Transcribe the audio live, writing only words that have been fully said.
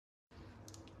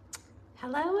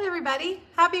Hello everybody,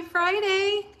 happy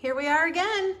Friday. Here we are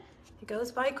again. It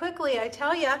goes by quickly, I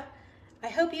tell ya. I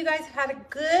hope you guys have had a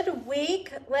good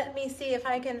week. Let me see if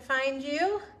I can find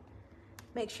you.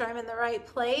 Make sure I'm in the right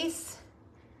place.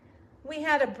 We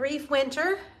had a brief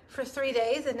winter for 3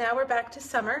 days and now we're back to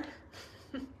summer.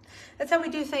 That's how we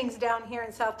do things down here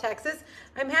in South Texas.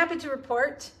 I'm happy to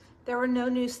report there were no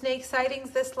new snake sightings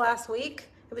this last week.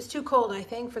 It was too cold, I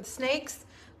think, for the snakes,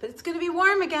 but it's gonna be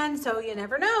warm again, so you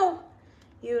never know.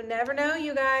 You never know,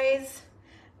 you guys.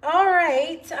 All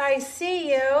right, I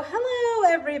see you.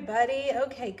 Hello, everybody.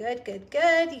 Okay, good.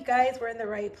 You guys were in the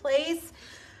right place.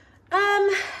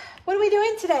 What are we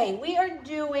doing today? We are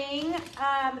doing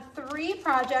 3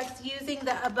 projects using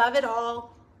the Above It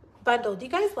All bundle. Do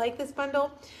you guys like this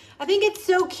bundle? I think it's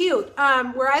so cute.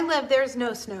 Where I live, there's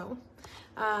no snow.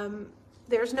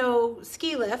 There's no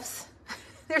ski lifts.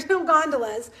 There's no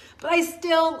gondolas, but I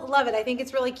still love it. I think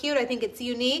it's really cute. I think it's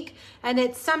unique, and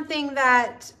it's something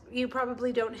that you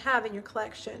probably don't have in your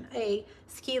collection, a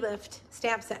ski lift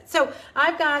stamp set. So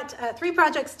I've got 3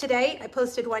 projects today. I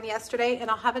posted one yesterday, and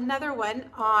I'll have another one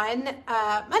on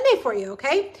Monday for you,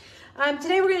 okay?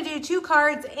 Today we're gonna do 2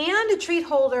 cards and a treat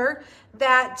holder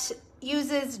that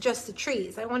uses just the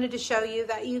trees. I wanted to show you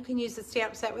that you can use the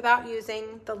stamp set without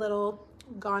using the little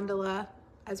gondola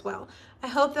as well. I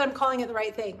hope that I'm calling it the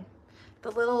right thing. The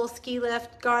little ski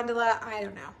lift gondola, I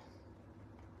don't know.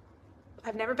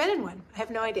 I've never been in one. I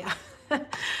have no idea.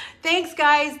 Thanks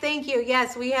guys, thank you.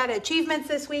 Yes, we had achievements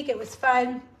this week. It was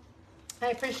fun.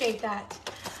 I appreciate that.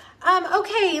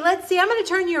 Okay, let's see. I'm gonna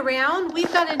turn you around.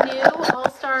 We've got a new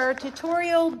All-Star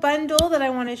tutorial bundle that I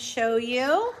wanna show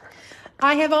you.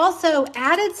 I have also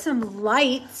added some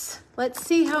lights. Let's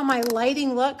see how my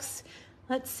lighting looks.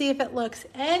 Let's see if it looks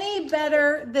any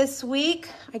better this week.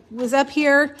 I was up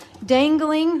here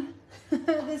dangling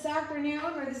this afternoon,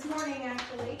 or this morning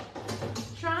actually,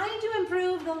 trying to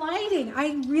improve the lighting.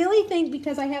 I really think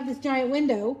because I have this giant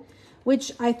window,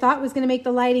 which I thought was gonna make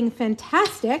the lighting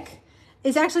fantastic,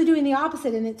 is actually doing the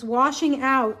opposite, and it's washing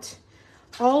out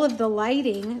all of the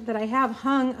lighting that I have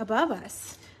hung above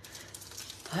us.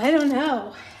 I don't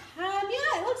know.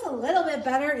 Yeah, it looks a little bit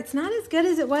better. It's not as good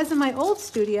as it was in my old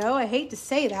studio. I hate to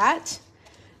say that,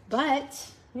 but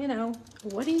you know,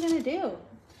 what are you gonna do?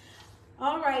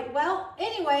 All right, well,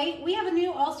 anyway, we have a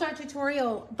new All-Star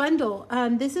tutorial bundle.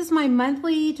 This is my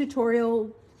monthly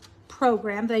tutorial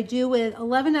program that I do with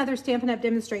 11 other Stampin' Up!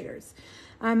 Demonstrators.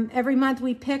 Every month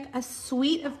we pick a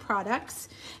suite of products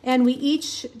and we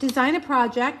each design a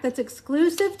project that's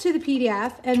exclusive to the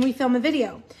PDF and we film a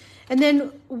video. And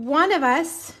then one of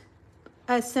us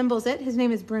assembles it. His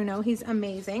name is Bruno. He's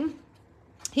amazing.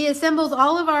 He assembles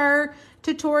all of our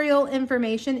tutorial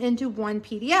information into one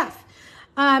PDF.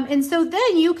 And so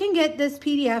then you can get this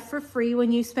PDF for free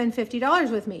when you spend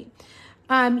 $50 with me.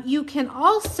 You can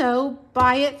also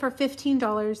buy it for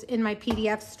 $15 in my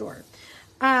PDF store.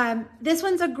 This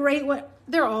one's a great one.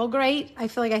 They're all great. I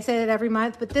feel like I say that every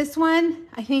month, but this one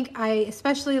I think I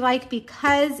especially like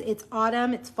because it's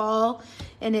autumn, it's fall,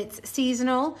 and it's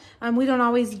seasonal. We don't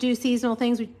always do seasonal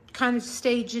things. We kind of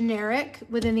stay generic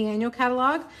within the annual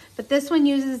catalog, but this one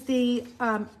uses the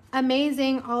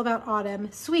amazing All About Autumn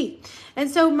suite. And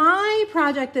so my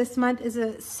project this month is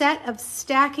a set of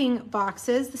stacking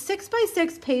boxes. The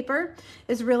 6x6 paper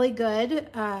is really good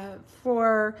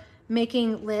for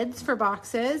making lids for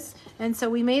boxes. And so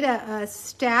we made a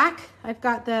stack. I've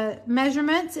got the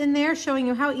measurements in there showing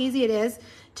you how easy it is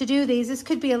to do these. This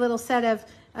could be a little set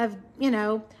of you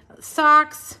know,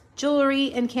 socks,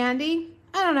 jewelry, and candy.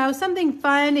 I don't know, something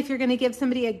fun if you're gonna give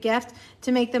somebody a gift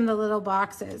to make them the little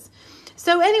boxes.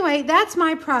 So anyway, that's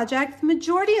my project. The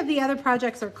majority of the other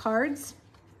projects are cards.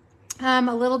 A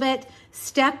little bit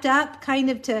stepped up, kind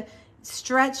of to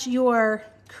stretch your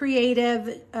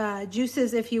creative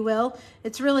juices, if you will.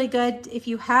 It's really good if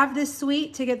you have this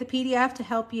suite to get the PDF to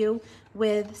help you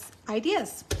with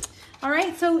ideas. All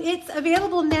right, so it's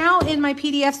available now in my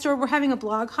PDF store. We're having a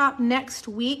blog hop next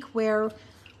week where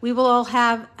we will all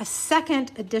have a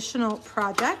second additional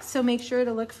project, so make sure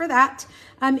to look for that.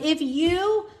 If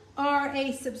you are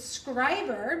a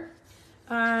subscriber,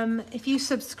 if you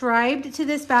subscribed to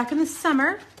this back in the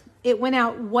summer, it went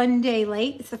out 1 day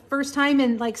late. It's the first time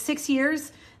in like 6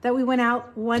 years that we went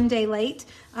out 1 day late.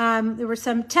 There were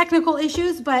some technical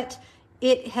issues, but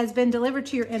it has been delivered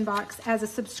to your inbox as a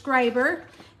subscriber.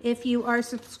 If you are a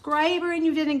subscriber and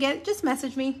you didn't get it, just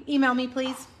message me, email me,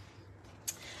 please.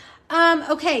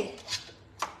 Okay,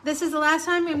 this is the last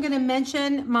time I'm gonna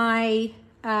mention my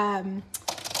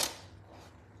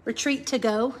retreat to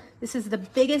go. This is the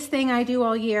biggest thing I do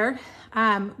all year.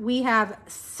 We have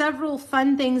several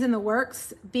fun things in the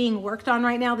works being worked on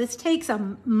right now. This takes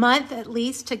a month at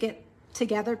least to get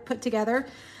put together.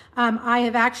 I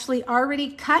have actually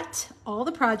already cut all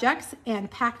the projects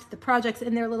and packed the projects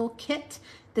in their little kit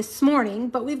this morning,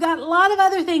 but we've got a lot of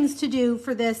other things to do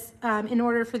for this in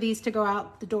order for these to go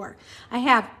out the door. I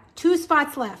have 2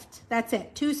 spots left. That's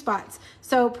it, 2 spots.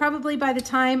 So probably by the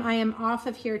time I am off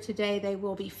of here today, they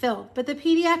will be filled. But the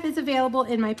PDF is available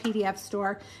in my PDF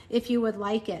store if you would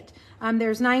like it.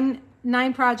 There's nine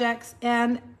projects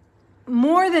and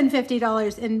more than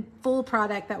 $50 in full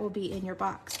product that will be in your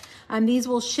box. These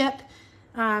will ship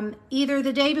either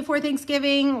the day before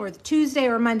Thanksgiving or Tuesday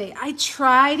or Monday. I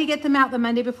try to get them out the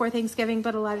Monday before Thanksgiving,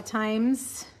 but a lot of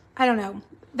times, I don't know.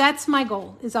 That's my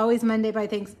goal, is always Monday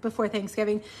before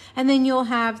Thanksgiving. And then you'll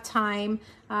have time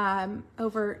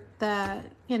over the,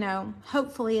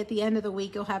 hopefully at the end of the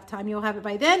week, you'll have time. You'll have it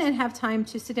by then and have time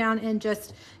to sit down and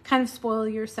just kind of spoil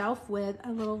yourself with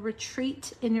a little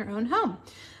retreat in your own home.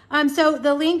 So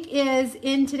the link is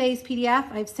in today's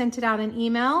PDF. I've sent it out in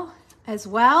email as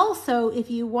well. So if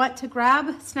you want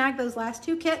to snag those last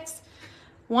 2 kits,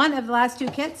 one of the last 2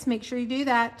 kits, make sure you do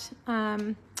that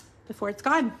before it's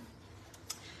gone.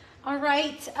 All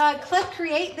right, Club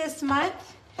Create this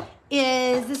month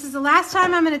this is the last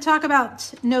time I'm going to talk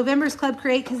about November's Club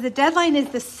Create because the deadline is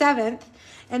the 7th.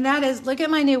 And that is, look at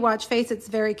my new watch face. It's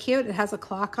very cute. It has a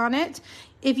clock on it.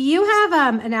 If you have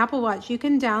an Apple Watch, you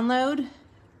can download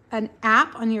an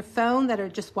app on your phone that are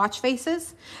just watch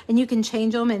faces, and you can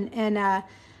change them and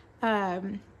like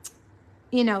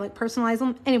personalize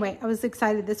them. Anyway, I was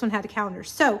excited. This one had a calendar.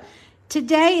 So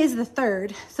today is the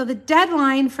 3rd. So the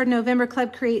deadline for November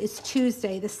Club Create is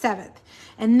Tuesday, the 7th.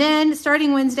 And then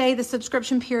starting Wednesday, the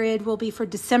subscription period will be for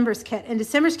December's kit. And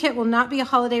December's kit will not be a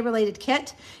holiday related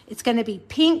kit. It's going to be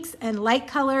pinks and light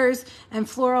colors and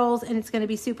florals, and it's going to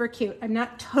be super cute. I'm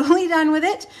not totally done with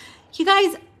it. You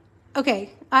guys,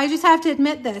 okay, I just have to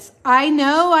admit this. I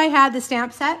know I had the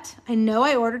stamp set. I know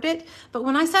I ordered it. But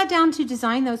when I sat down to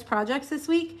design those projects this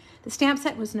week, the stamp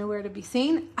set was nowhere to be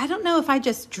seen. I don't know if I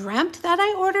just dreamt that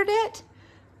I ordered it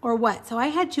or what. So I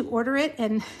had to order it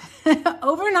and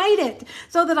overnight it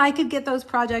so that I could get those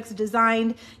projects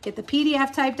designed, get the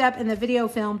PDF typed up and the video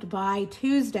filmed by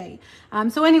Tuesday.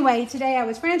 So anyway, today I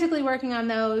was frantically working on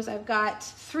those. I've got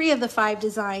 3 of the 5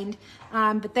 designed,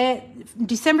 but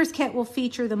December's kit will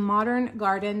feature the Modern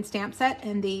Garden stamp set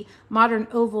and the Modern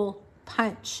Oval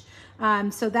Punch.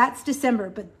 So that's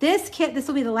December, but this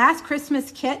will be the last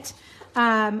Christmas kit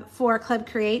for Club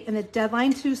Create, and the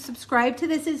deadline to subscribe to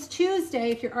this is Tuesday.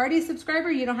 If you're already a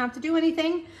subscriber, you don't have to do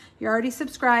anything. You're already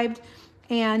subscribed,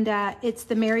 and it's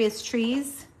the Merriest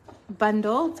Trees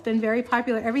bundle. It's been very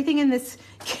popular. Everything in this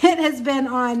kit has been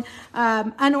on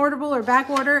unorderable or back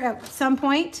order at some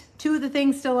point. 2 of the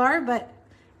things still are, but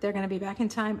they're going to be back in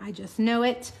time. I just know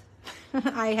it.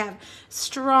 I have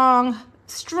strong,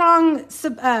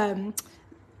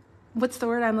 what's the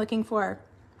word I'm looking for?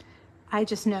 I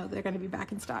just know they're going to be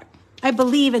back in stock. I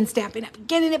believe in Stampin' Up,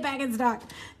 getting it back in stock.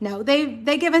 No, they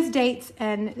give us dates,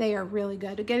 and they are really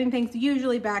good at getting things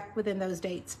usually back within those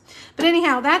dates. But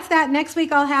anyhow, that's that. Next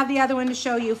week, I'll have the other one to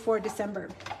show you for December.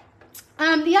 The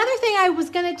other thing I was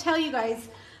going to tell you guys,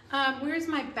 where's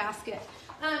my basket?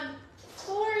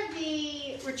 For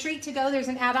the Retreat to Go, there's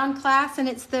an add-on class, and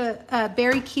it's the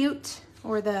Berry Cute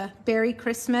or the Berry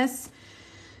Christmas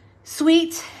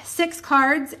Suite, 6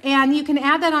 cards, and you can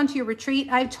add that onto your retreat.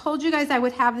 I've told you guys I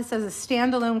would have this as a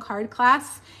standalone card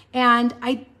class, and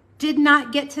I did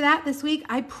not get to that this week.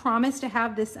 I promise to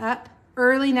have this up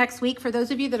early next week for those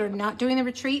of you that are not doing the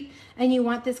retreat and you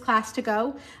want this class to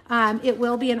go. It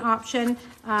will be an option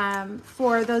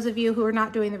for those of you who are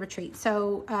not doing the retreat.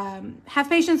 So have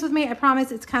patience with me. I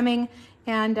promise it's coming,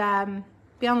 and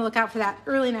be on the lookout for that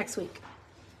early next week.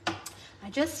 I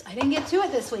didn't get to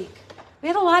it this week. We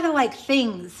had a lot of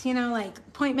things, like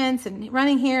appointments and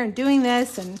running here and doing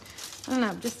this, and I don't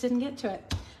know, just didn't get to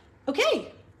it.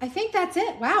 Okay, I think that's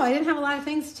it. Wow, I didn't have a lot of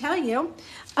things to tell you.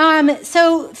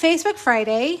 So Facebook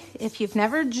Friday, if you've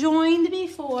never joined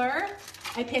before,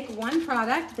 I pick one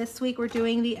product. This week we're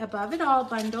doing the Above It All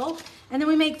bundle, and then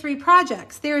we make 3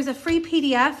 projects. There is a free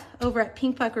PDF over at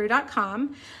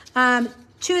pinkbuckaroo.com.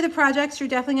 2 of the projects you're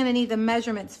definitely going to need the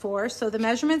measurements for, so the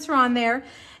measurements are on there.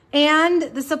 And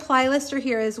the supply list are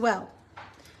here as well.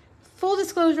 Full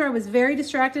disclosure, I was very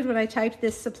distracted when I typed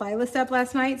this supply list up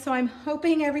last night, so I'm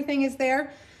hoping everything is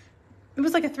there. It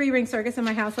was like a 3-ring circus in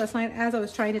my house last night as I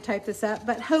was trying to type this up,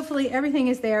 but hopefully everything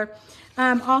is there.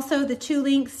 Also, the 2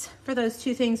 links for those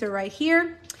 2 things are right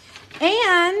here.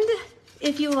 And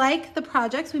if you like the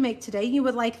projects we make today, you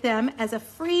would like them as a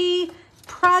free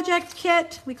project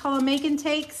kit. We call them make and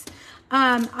takes.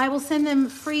 I will send them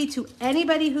free to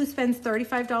anybody who spends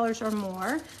 $35 or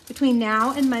more between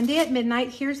now and Monday at midnight.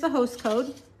 Here's the host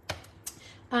code.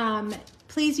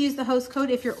 Please use the host code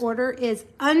if your order is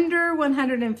under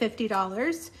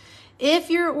 $150. If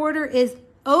your order is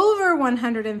over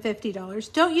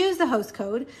 $150, don't use the host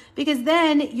code, because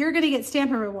then you're going to get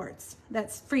Stampin' Rewards.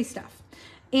 That's free stuff.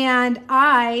 And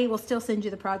I will still send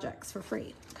you the projects for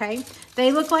free. Okay.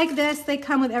 They look like this. They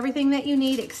come with everything that you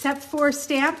need except for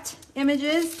stamped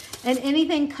images and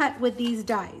anything cut with these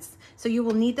dies. So you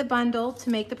will need the bundle to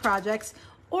make the projects,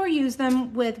 or use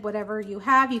them with whatever you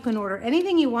have. You can order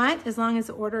anything you want as long as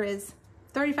the order is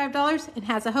 $35 and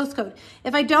has a host code.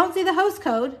 If I don't see the host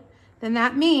code, then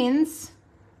that means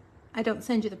I don't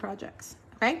send you the projects,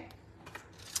 okay?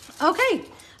 Okay,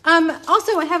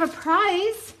 also I have a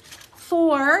prize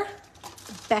for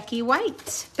Becky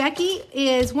White. Becky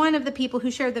is one of the people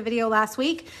who shared the video last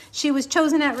week. She was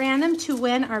chosen at random to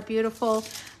win our beautiful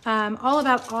All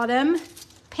About Autumn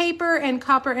paper and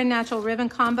copper and natural ribbon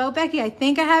combo. Becky, I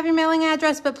think I have your mailing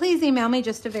address, but please email me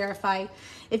just to verify.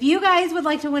 If you guys would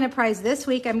like to win a prize this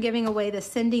week, I'm giving away the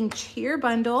Sending Cheer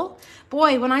bundle.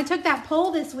 Boy, when I took that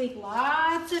poll this week,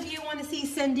 lots of you want to see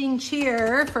Sending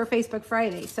Cheer for Facebook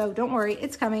Friday. So don't worry,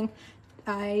 it's coming.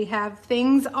 I have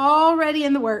things already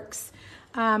in the works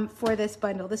for this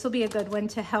bundle. This will be a good one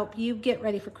to help you get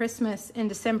ready for Christmas in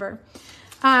December.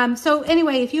 So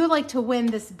anyway, if you would like to win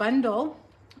this bundle,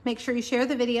 make sure you share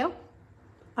the video,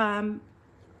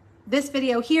 this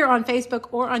video here on Facebook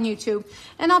or on YouTube,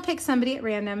 and I'll pick somebody at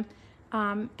random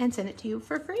and send it to you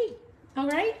for free. All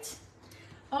right?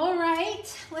 All right.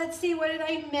 Let's see, what did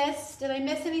I miss? Did I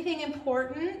miss anything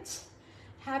important?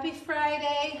 Happy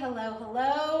Friday. Hello,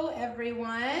 hello,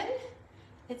 everyone.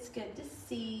 It's good to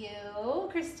see you.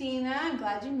 Christina, I'm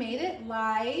glad you made it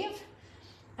live.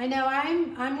 I know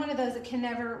I'm one of those that can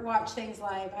never watch things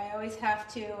live. I always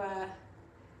have to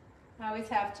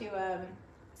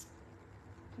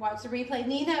watch the replay.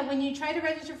 Nina, when you try to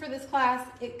register for this class,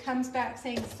 it comes back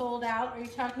saying sold out. Are you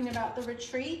talking about the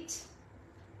retreat?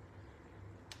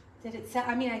 Did it say?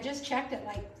 I mean, I just checked it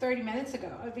like 30 minutes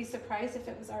ago. I'd be surprised if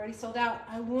it was already sold out.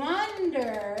 I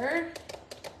wonder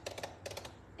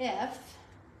if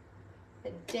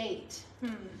the date.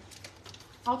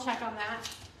 I'll check on that.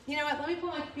 You know what? Let me pull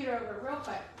my computer over real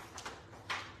quick.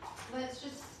 Let's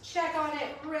just check on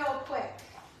it real quick.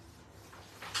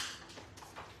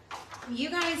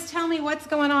 You guys tell me what's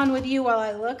going on with you while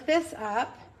I look this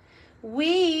up.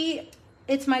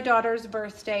 It's my daughter's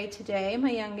birthday today, my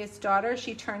youngest daughter.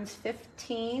 She turns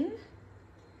 15.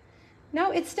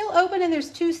 No, it's still open, and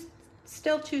there's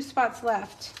still two spots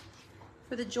left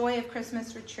for the Joy of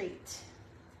Christmas retreat.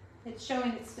 It's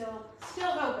showing it's still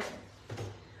open.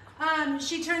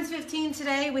 She turns 15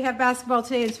 today. We have basketball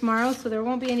today and tomorrow, so there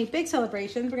won't be any big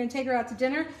celebrations. We're going to take her out to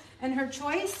dinner, and her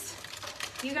choice,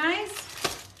 you guys,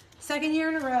 second year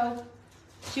in a row,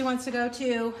 she wants to go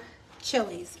to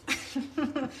Chili's.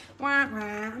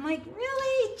 I'm like,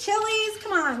 really? Chili's?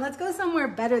 Come on, let's go somewhere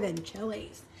better than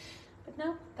Chili's. But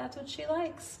no, that's what she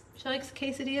likes. She likes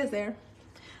quesadillas there.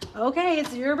 Okay,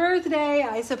 it's your birthday.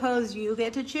 I suppose you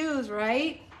get to choose,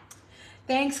 right?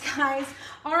 Thanks, guys.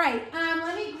 All right,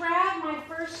 let me grab my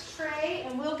first tray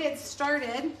and we'll get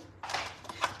started.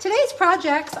 Today's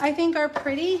projects, I think, are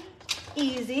pretty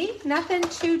easy. Nothing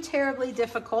too terribly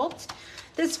difficult.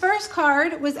 This first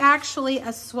card was actually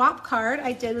a swap card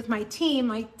I did with my team.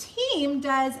 My team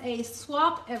does a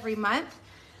swap every month.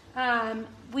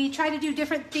 We try to do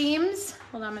different themes.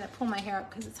 Hold on, I'm going to pull my hair up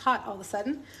because it's hot all of a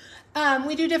sudden.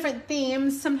 We do different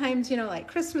themes, sometimes, you know, like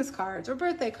Christmas cards or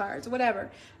birthday cards, whatever.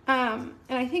 And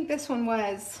I think this one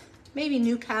was maybe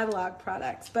new catalog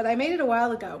products, but I made it a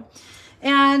while ago.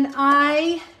 And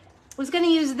I was going to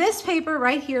use this paper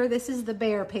right here. This is the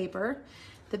Bear paper,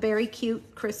 the Berry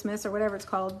Cute Christmas, or whatever it's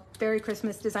called, Berry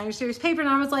Christmas Designer Series paper. And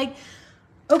I was like,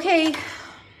 okay,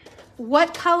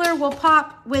 what color will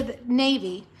pop with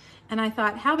navy? And I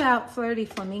thought, how about Flirty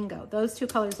Flamingo? Those two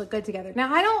colors look good together.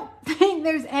 Now, I don't think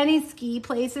there's any ski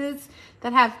places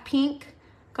that have pink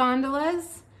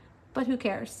gondolas, but who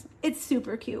cares? It's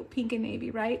super cute, pink and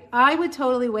navy, right? I would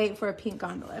totally wait for a pink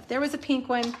gondola. If there was a pink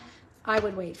one, I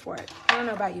would wait for it. I don't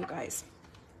know about you guys.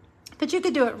 But you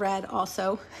could do it red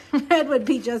also. Red would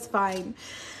be just fine.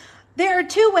 There are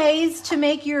two ways to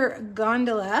make your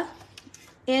gondola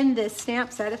in this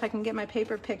stamp set, if I can get my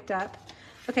paper picked up.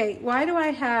 Okay, why do I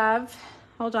have,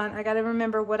 hold on, I gotta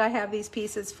remember what I have these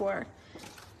pieces for.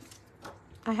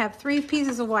 I have 3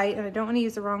 pieces of white and I don't wanna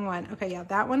use the wrong one. Okay, yeah,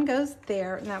 that one goes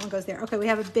there and that one goes there. Okay, we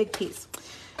have a big piece.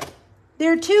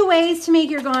 There are 2 ways to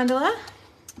make your gondola.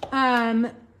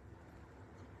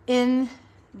 in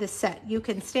the set. You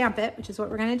can stamp it, which is what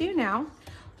we're gonna do now.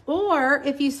 Or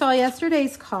if you saw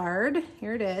yesterday's card,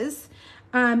 here it is,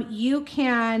 you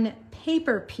can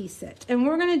paper piece it. And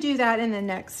we're gonna do that in the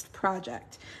next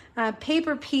project.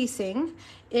 Paper piecing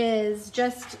is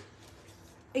just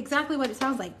exactly what it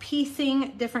sounds like,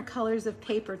 piecing different colors of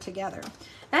paper together.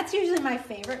 That's usually my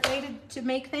favorite way to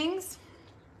make things.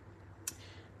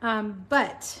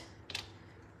 But,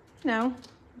 you know,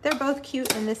 they're both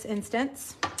cute in this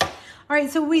instance. All right,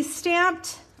 so we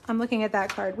stamped, I'm looking at that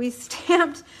card, we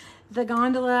stamped the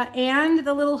gondola and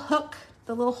the little hook,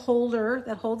 the little holder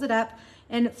that holds it up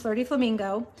in Flirty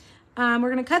Flamingo. We're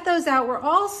gonna cut those out. We're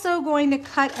also going to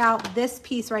cut out this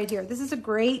piece right here. This is a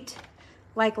great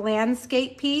like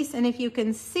landscape piece, and if you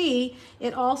can see,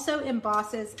 it also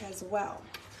embosses as well,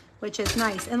 which is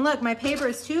nice. And look, my paper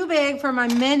is too big for my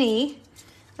mini.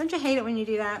 Don't you hate it when you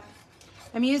do that?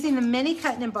 I'm using the mini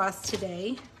cut and emboss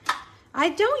today. I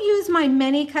don't use my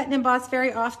mini cut and emboss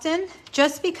very often,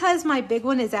 just because my big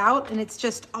one is out and it's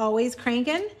just always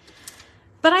cranking.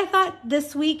 But I thought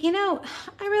this week, you know,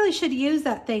 I really should use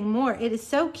that thing more. It is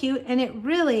so cute, and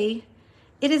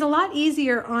it is a lot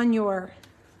easier on your,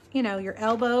 you know, your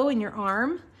elbow and your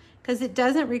arm, because it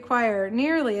doesn't require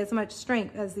nearly as much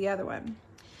strength as the other one.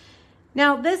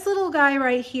 Now, this little guy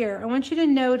right here, I want you to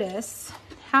notice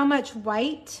how much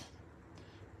white,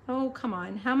 oh, come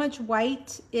on, how much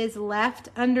white is left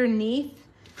underneath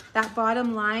that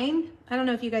bottom line. I don't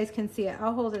know if you guys can see it.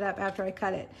 I'll hold it up after I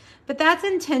cut it. But that's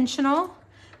intentional,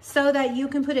 so that you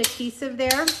can put adhesive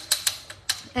there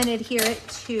and adhere it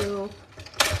to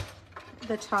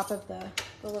the top of the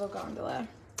little gondola.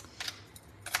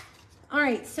 All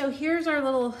right, so here's our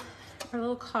little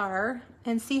car,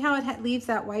 and see how it leaves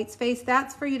that white space?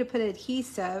 That's for you to put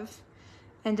adhesive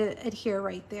and to adhere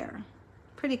right there.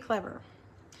 Pretty clever.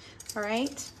 All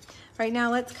right, now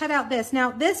let's cut out this.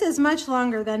 Now this is much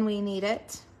longer than we need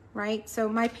it, right? So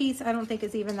my piece I don't think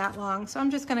is even that long, so I'm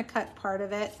just gonna cut part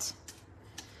of it.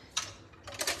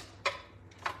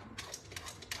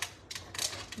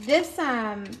 This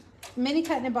mini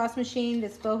cut and emboss machine,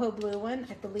 this boho blue one,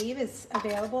 I believe is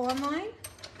available online.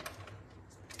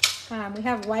 We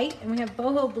have white and we have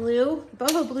boho blue.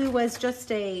 Boho blue was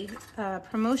just a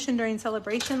promotion during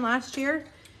Celebration last year,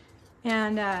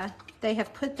 and they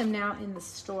have put them now in the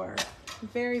store.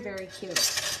 Very, very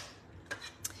cute.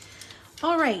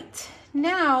 All right,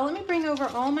 now let me bring over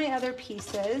all my other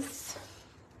pieces.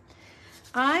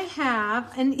 I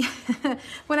have, and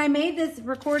when I made this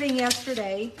recording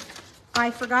yesterday, I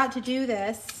forgot to do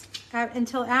this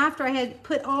until after I had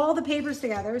put all the papers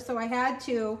together. So I had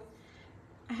to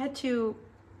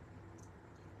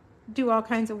do all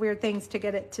kinds of weird things to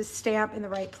get it to stamp in the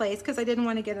right place, because I didn't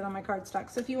want to get it on my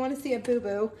cardstock. So if you want to see a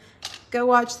boo-boo, go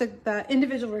watch the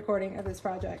individual recording of this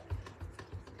project.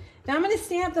 Now I'm going to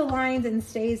stamp the lines in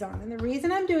StazOn. And the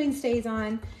reason I'm doing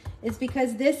StazOn is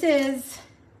because this is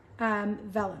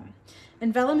vellum.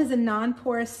 And vellum is a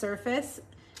non-porous surface,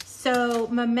 so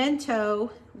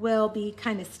Memento will be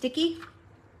kind of sticky.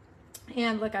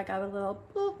 And look, I got a little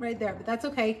boop right there, but that's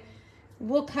okay.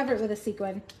 We'll cover it with a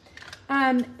sequin.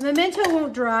 Memento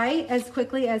won't dry as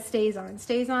quickly as StazOn.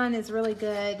 StazOn is really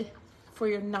good for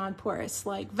your non-porous,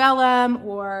 like vellum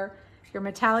or your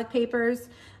metallic papers.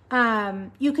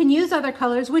 You can use other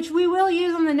colors, which we will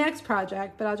use on the next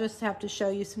project, but I'll just have to show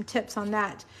you some tips on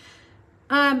that.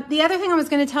 The other thing I was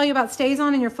going to tell you about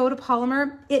StazOn and your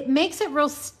photopolymer, it makes it real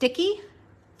sticky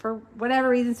for whatever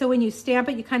reason. So when you stamp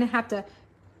it, you kind of have to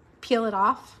peel it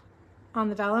off on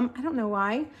the vellum. I don't know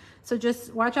why. So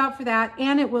just watch out for that.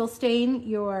 And it will stain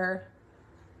your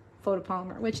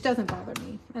photopolymer, which doesn't bother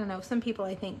me. I don't know. Some people,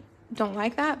 I think, don't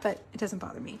like that, but it doesn't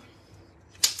bother me.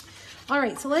 All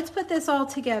right, so let's put this all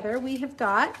together. We have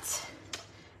got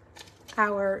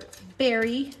our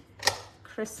berry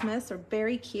Christmas, or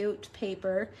Berry Cute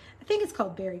paper. I think it's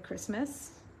called Berry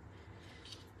Christmas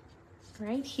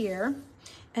right here.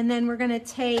 And then we're going to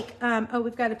take, oh,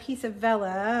 we've got a piece of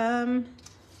vellum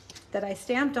that I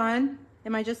stamped on.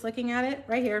 Am I just looking at it?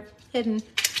 Right here, hidden.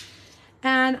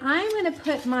 And I'm going to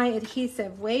put my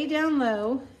adhesive way down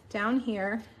low, down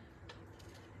here.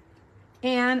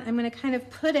 And I'm going to kind of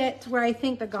put it where I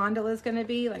think the gondola is going to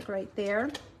be, like right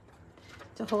there,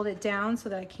 to hold it down so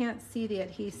that I can't see the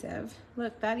adhesive.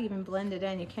 Look, that even blended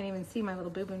in. You can't even see my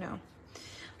little boo-boo now. All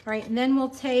right, and then we'll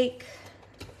take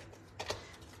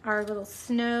our little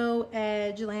snow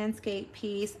edge landscape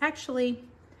piece. Actually,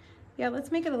 yeah,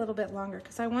 let's make it a little bit longer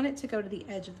because I want it to go to the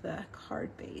edge of the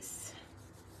card base.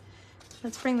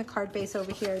 Let's bring the card base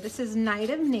over here. This is Night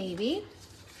of Navy.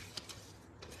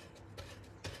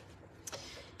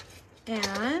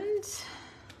 And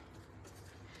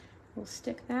We'll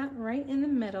stick that right in the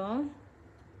middle.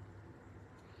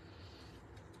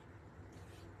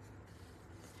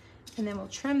 And then we'll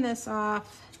trim this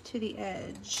off to the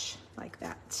edge like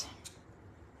that.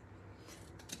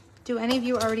 Do any of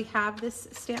you already have this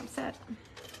stamp set?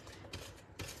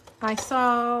 I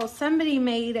saw somebody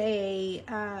made a,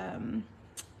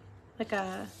 like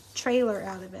a trailer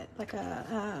out of it, like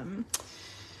an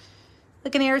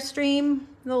Airstream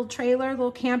little trailer,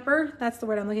 little camper. That's the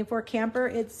word I'm looking for, camper.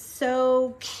 It's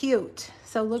so cute.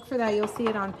 So look for that. You'll see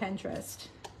it on Pinterest.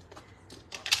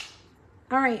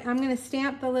 All right, I'm gonna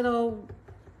stamp the little,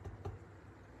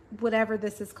 whatever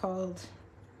this is called,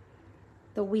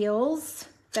 the wheels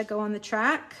that go on the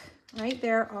track right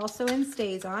there, also in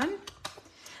StazOn.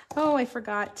 Oh, I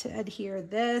forgot to adhere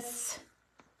this.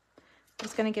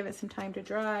 Just gonna give it some time to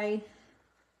dry.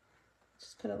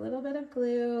 Just put a little bit of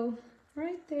glue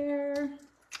right there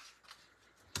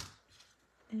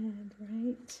and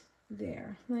right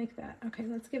there, like that. Okay,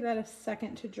 let's give that a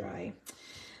second to dry.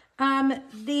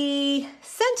 The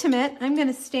sentiment I'm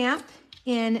gonna stamp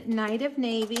in Night of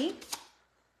Navy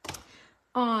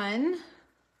on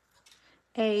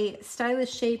a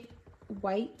Stylish Shape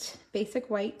white, basic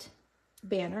white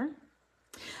banner.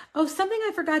 Oh, something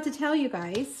I forgot to tell you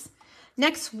guys.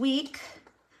 Next week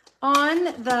on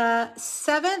the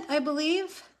 7th, I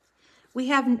believe, we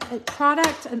have a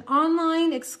product, an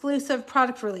online exclusive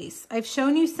product release. I've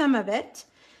shown you some of it.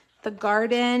 The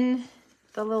garden,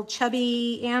 the little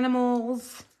chubby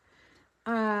animals.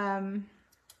 I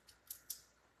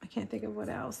can't think of what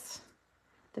else.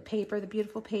 The paper, the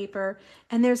beautiful paper.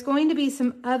 And there's going to be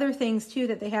some other things too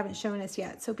that they haven't shown us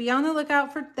yet. So be on the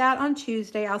lookout for that on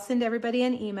Tuesday. I'll send everybody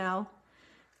an email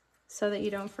so that you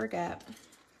don't forget.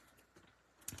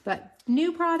 But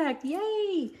new product,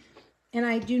 yay! And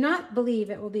I do not believe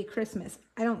it will be Christmas.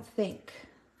 I don't think.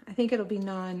 I think it'll be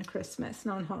non-Christmas,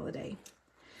 non-holiday.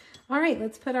 All right,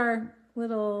 let's put our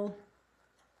little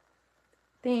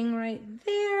thing right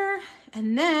there.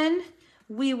 And then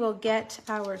we will get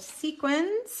our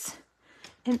sequins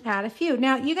and add a few.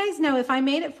 Now, you guys know if I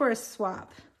made it for a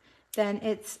swap, then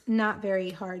it's not very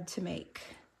hard to make.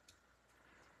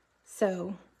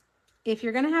 So if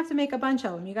you're gonna have to make a bunch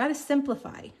of them, you gotta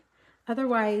simplify.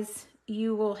 Otherwise,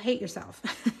 you will hate yourself.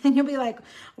 And you'll be like,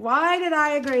 why did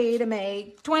I agree to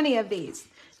make 20 of these?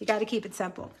 You gotta keep it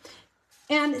simple.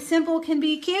 And simple can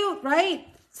be cute, right?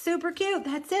 Super cute,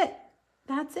 that's it.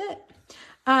 That's it.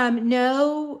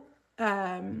 No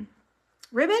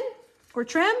ribbon or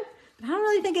trim, but I don't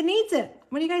really think it needs it.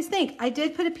 What do you guys think? I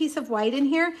did put a piece of white in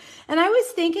here, and I was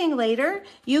thinking later,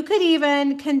 you could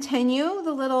even continue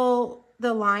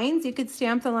the lines. You could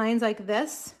stamp the lines like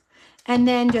this, and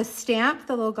then just stamp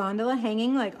the little gondola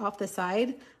hanging like off the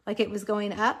side, like it was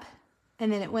going up,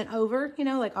 and then it went over, you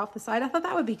know, like off the side. I thought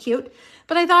that would be cute,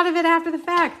 but I thought of it after the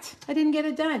fact. I didn't get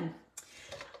it done.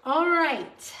 All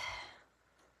right.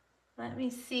 Let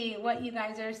me see what you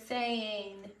guys are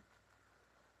saying.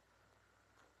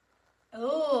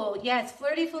 Oh, yes,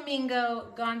 Flirty Flamingo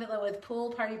gondola with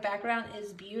pool party background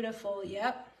is beautiful.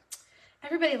 Yep.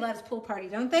 Everybody loves pool party,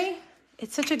 don't they?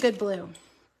 It's such a good blue.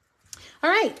 All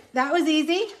right, that was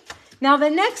easy. Now the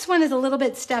next one is a little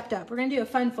bit stepped up. We're gonna do a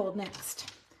fun fold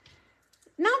next.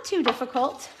 Not too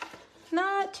difficult.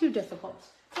 Not too difficult.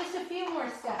 Just a few more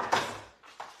steps.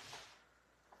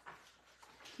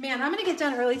 Man, I'm gonna get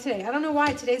done early today. I don't know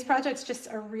why. Today's projects just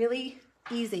are really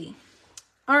easy.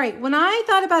 All right, when I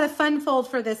thought about a fun fold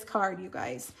for this card, you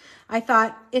guys, I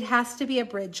thought it has to be a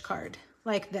bridge card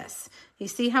like this. You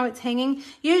see how it's hanging?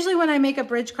 Usually when I make a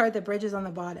bridge card, the bridge is on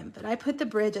the bottom, but I put the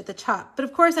bridge at the top. But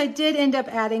of course I did end up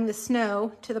adding the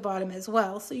snow to the bottom as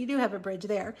well, so you do have a bridge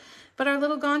there. But our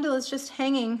little gondola is just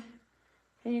hanging.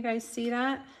 Can you guys see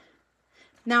that?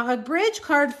 Now a bridge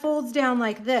card folds down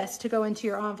like this to go into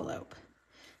your envelope.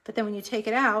 But then when you take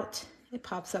it out, it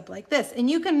pops up like this. And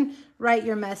you can write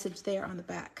your message there on the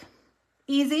back.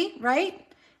 Easy, right?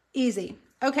 Easy.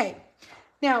 Okay,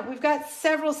 now we've got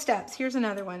several steps. Here's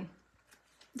another one.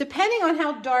 Depending on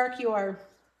how dark your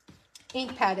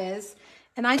ink pad is,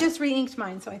 and I just re-inked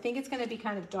mine, so I think it's gonna be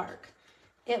kind of dark.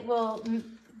 It will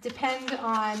depend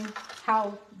on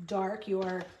how dark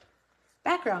your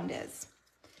background is.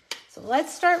 So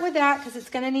let's start with that because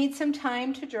it's gonna need some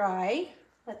time to dry.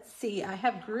 Let's see, I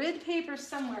have grid paper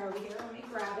somewhere over here. Let me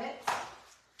grab it.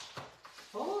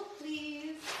 Hold,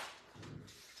 please.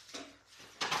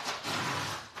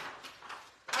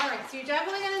 All right, so you're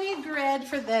definitely gonna need grid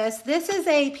for this. This is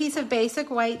a piece of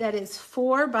basic white that is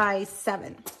 4 by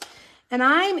 7. And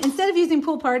instead of using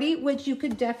Pool Party, which you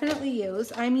could definitely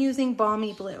use, I'm using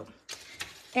Balmy Blue.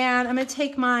 And I'm gonna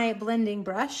take my blending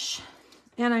brush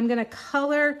and I'm gonna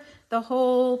color the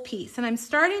whole piece. And I'm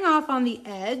starting off on the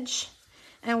edge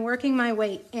and working my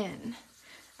way in.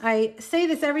 I say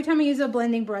this every time I use a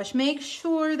blending brush. Make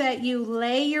sure that you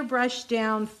lay your brush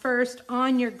down first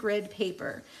on your grid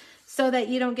paper so that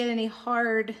you don't get any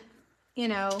hard, you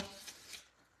know,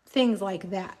 things like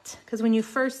that. Because when you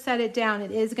first set it down,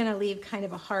 it is going to leave kind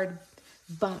of a hard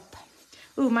bump.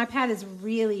 Ooh, my pad is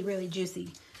really, really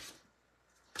juicy.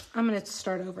 I'm going to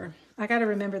start over. I got to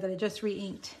remember that I just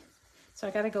re-inked. So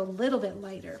I got to go a little bit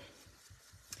lighter.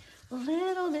 A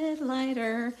little bit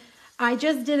lighter. I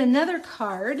just did another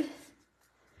card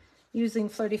using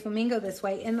Flirty Flamingo this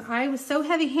way, and I was so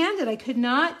heavy-handed I could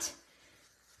not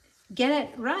get it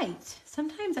right.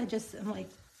 Sometimes I'm like,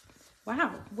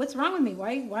 wow, what's wrong with me?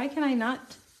 Why can I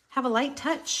not have a light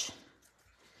touch?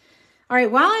 All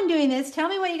right, while I'm doing this, tell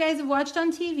me what you guys have watched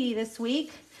on TV this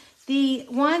week. The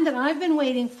one that I've been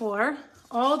waiting for,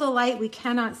 All the Light We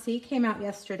Cannot See, came out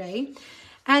yesterday.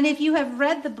 And if you have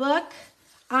read the book,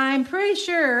 I'm pretty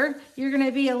sure you're going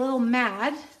to be a little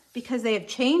mad because they have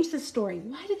changed the story.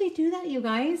 Why did they do that, you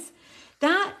guys?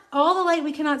 That All the Light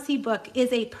We Cannot See book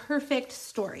is a perfect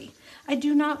story. I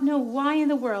do not know why in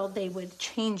the world they would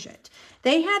change it.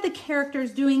 They had the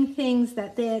characters doing things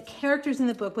that the characters in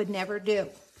the book would never do.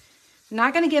 I'm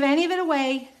not going to give any of it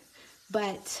away,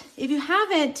 but if you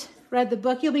haven't read the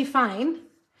book, you'll be fine.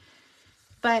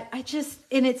 But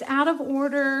and it's out of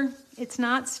order. It's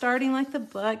not starting like the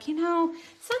book. You know,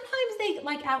 sometimes they,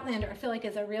 like Outlander, I feel like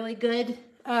is a really good,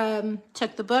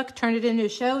 took the book, turned it into a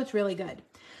show. It's really good.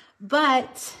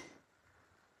 But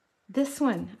this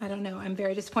one, I don't know. I'm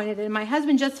very disappointed. And my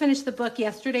husband just finished the book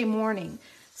yesterday morning.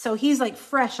 So he's like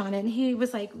fresh on it. And he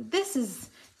was like, this is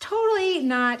totally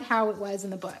not how it was in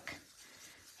the book.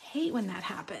 I hate when that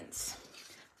happens.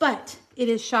 But it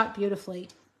is shot beautifully.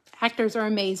 Actors are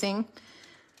amazing.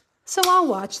 So I'll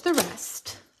watch the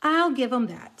rest. I'll give them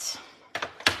that.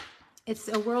 It's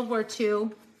a World War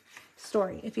II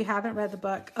story. If you haven't read the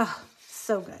book, oh,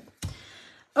 so good.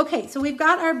 Okay, so we've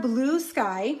got our blue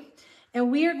sky,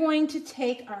 and we are going to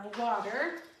take our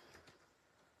water,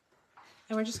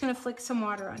 and we're just going to flick some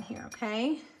water on here,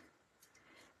 okay?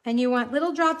 And you want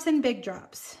little drops and big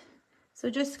drops. So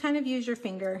just kind of use your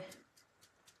finger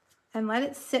and let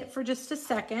it sit for just a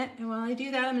second. And while I do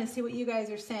that, I'm going to see what you guys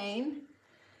are saying.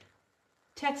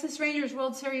 Texas Rangers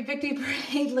World Series Victory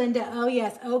Parade, Linda. Oh,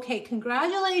 yes. Okay,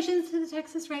 congratulations to the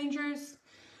Texas Rangers.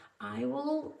 I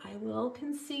will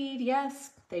concede,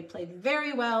 yes, they played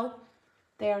very well.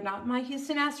 They are not my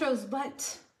Houston Astros,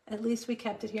 but at least we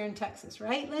kept it here in Texas,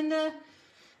 right, Linda?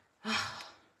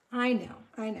 I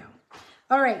know.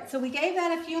 All right, so we gave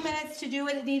that a few minutes to do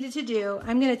what it needed to do.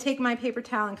 I'm going to take my paper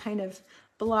towel and kind of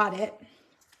blot it.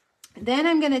 Then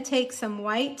I'm going to take some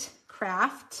white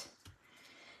craft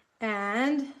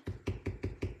and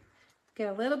get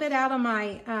a little bit out of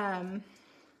my,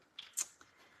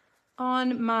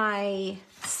 on my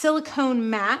silicone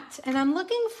mat. And I'm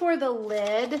looking for the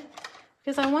lid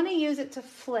because I want to use it to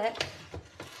flick.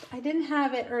 I didn't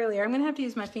have it earlier. I'm going to have to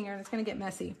use my finger and it's going to get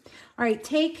messy. All right,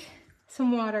 take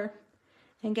some water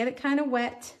and get it kind of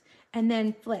wet and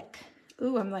then flick.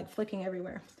 Ooh, I'm like flicking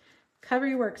everywhere. Cover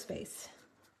your workspace.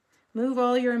 Move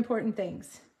all your important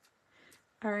things.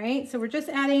 All right, so we're just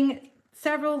adding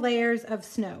several layers of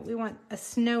snow. We want a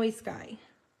snowy sky.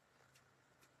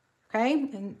 Okay,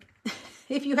 and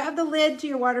if you have the lid to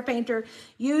your water painter,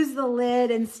 use the lid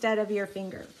instead of your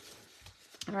finger.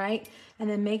 All right, and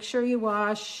then make sure you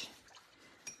wash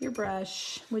your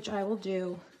brush, which I will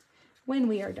do when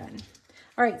we are done.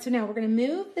 All right, so now we're going to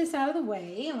move this out of the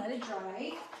way and let it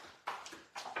dry.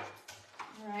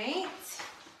 All right.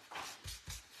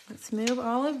 Let's move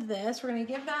all of this. We're going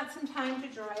to give that some time to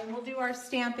dry and we'll do our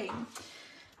stamping.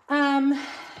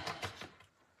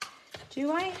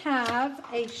 Do I have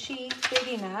a sheet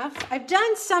big enough? I've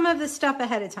done some of the stuff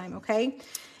ahead of time, okay?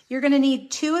 You're going to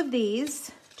need two of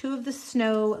these, two of the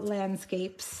snow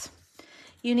landscapes.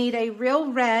 You need a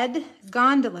real red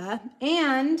gondola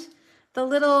and the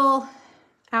little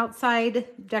outside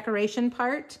decoration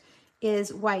part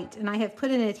is white, and I have put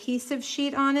an adhesive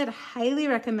sheet on it. I highly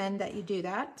recommend that you do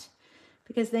that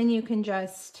because then you can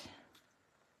just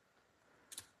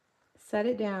set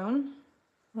it down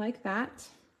like that,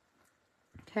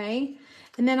 okay?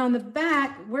 And then on the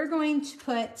back, we're going to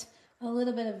put a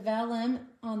little bit of vellum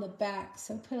on the back.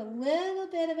 So put a little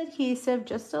bit of adhesive,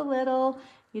 just a little.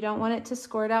 You don't want it to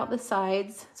squirt out the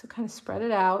sides, so kind of spread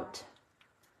it out.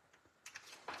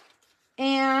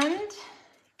 And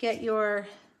get your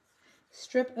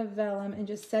strip of vellum and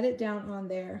just set it down on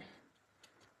there.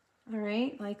 All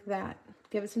right, like that.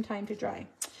 Give it some time to dry.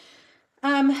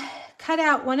 Cut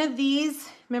out one of these.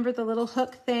 Remember the little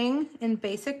hook thing in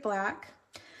basic black.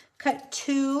 Cut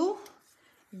 2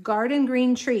 garden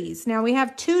green trees. Now we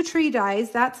have 2 tree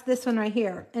dies. That's this one right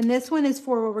here. And this one is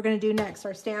for what we're going to do next,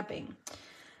 our stamping.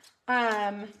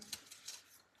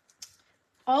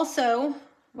 Also,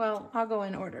 well, I'll go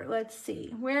in order. Let's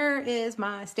see. Where is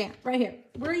my stamp? Right here.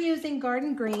 We're using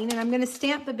garden green, and I'm going to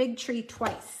stamp the big tree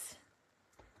twice.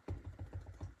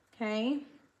 Okay.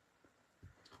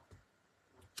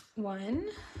 1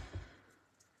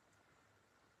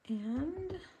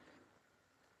 and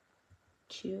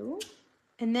 2.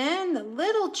 And then the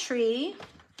little tree,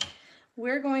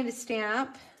 we're going to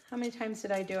stamp, how many times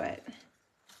did I do it?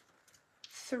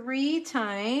 3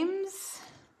 times.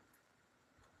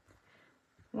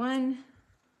 1,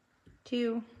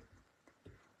 2,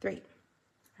 3.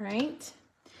 All right.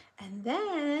 And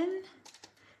then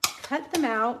cut them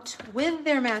out with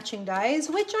their matching dies,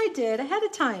 which I did ahead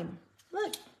of time.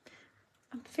 Look,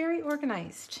 I'm very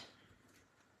organized.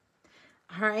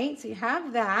 All right, so you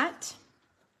have that.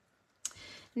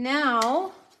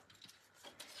 Now,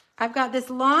 I've got this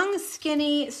long,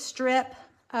 skinny strip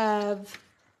of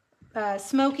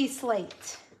smoky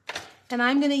slate, and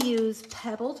I'm going to use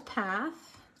Pebbled Path.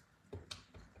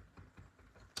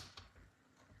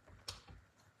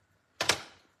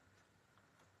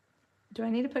 Do I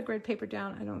need to put grid paper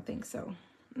down? I don't think so.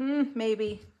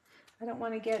 Maybe. I don't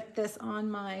want to get this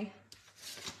on my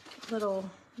little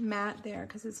mat there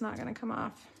because it's not going to come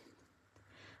off.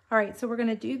 All right, so we're going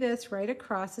to do this right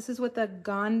across. This is what the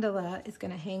gondola is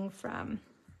going to hang from.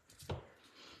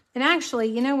 And actually,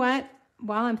 you know what?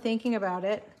 While I'm thinking about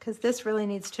it, because this really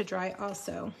needs to dry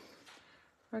also,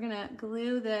 we're going to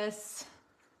glue this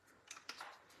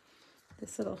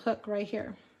little hook right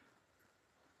here.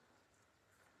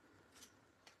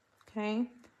 Okay,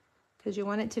 because you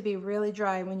want it to be really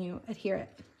dry when you adhere it.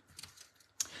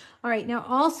 All right, now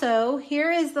also,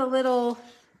 here is the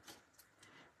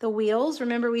wheels.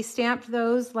 Remember we stamped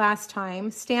those last time.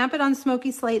 Stamp it on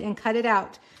smoky slate and cut it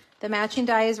out. The matching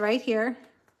die is right here.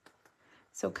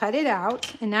 So cut it out,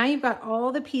 and now you've got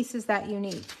all the pieces that you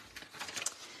need.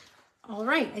 All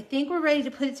right, I think we're ready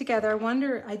to put it together.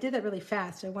 I did that really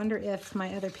fast. I wonder if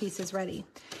my other piece is ready.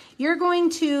 You're going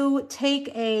to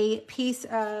take a piece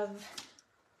of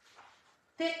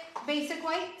thick basic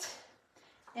white,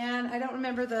 and I don't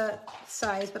remember the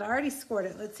size, but I already scored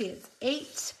it. Let's see, it's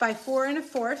 8 by 4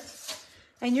 1/4,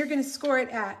 and you're going to score it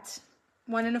at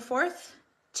 1 1/4,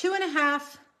 2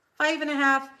 1/2, 5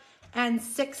 1/2, and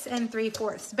 6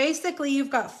 3/4. Basically, you've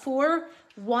got 4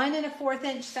 1 1/4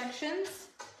 inch sections,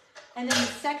 and then the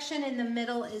section in the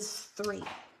middle is 3.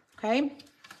 Okay.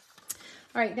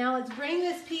 All right, now let's bring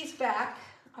this piece back,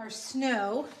 our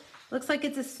snow. Looks like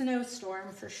it's a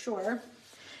snowstorm for sure.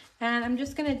 And I'm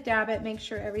just gonna dab it, make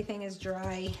sure everything is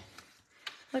dry.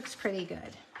 Looks pretty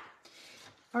good.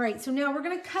 All right, so now we're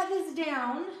gonna cut this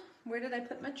down. Where did I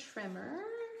put my trimmer?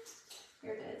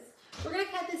 Here it is. We're gonna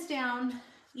cut this down.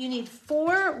 You need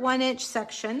 4 1-inch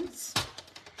sections,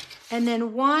 and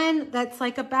then 1 that's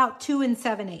like about 2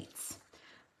 7/8.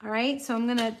 All right, so I'm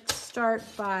gonna start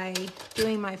by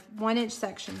doing my 1-inch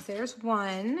sections. There's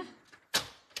 1,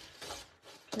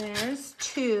 there's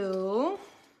 2,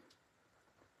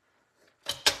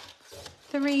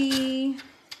 3,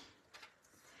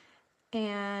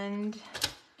 and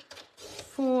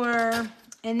 4.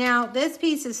 And now this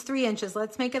piece is 3 inches.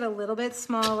 Let's make it a little bit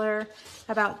smaller,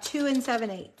 about 2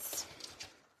 7/8.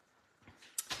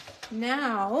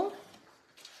 Now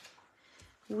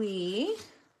we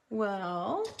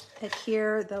will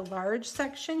adhere the large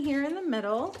section here in the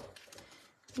middle.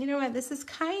 You know what, this is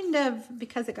kind of,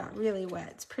 because it got really wet,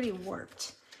 it's pretty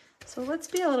warped. So let's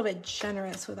be a little bit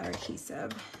generous with our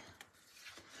adhesive.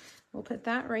 We'll put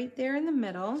that right there in the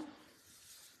middle.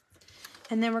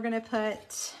 And then we're gonna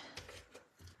put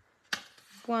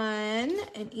 1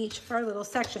 in each of our little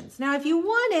sections. Now, if you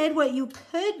wanted, what you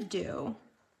could do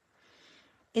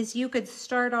is you could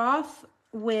start off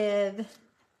with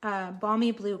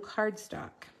balmy blue cardstock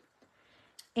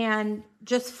and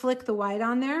just flick the white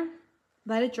on there,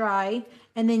 let it dry,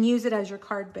 and then use it as your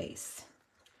card base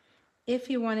if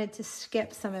you wanted to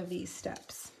skip some of these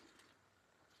steps.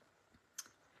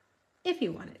 If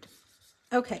you wanted.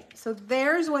 Okay, so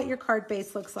there's what your card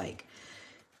base looks like.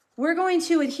 We're going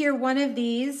to adhere one of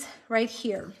these right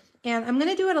here, and I'm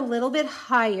going to do it a little bit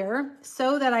higher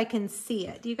so that I can see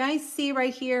it. Do you guys see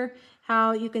right here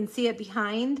how you can see it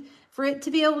behind? For it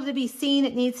to be able to be seen,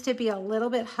 it needs to be a little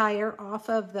bit higher off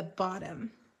of the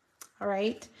bottom. All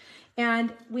right,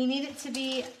 and we need it to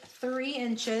be 3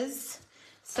 inches.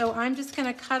 So I'm just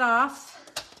going to cut off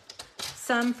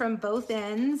some from both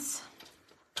ends.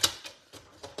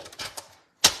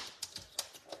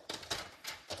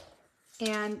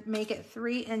 and make it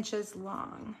 3 inches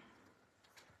long.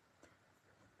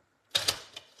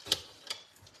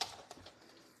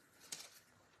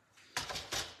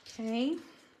 Okay,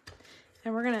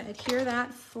 and we're gonna adhere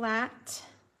that flat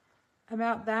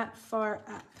about that far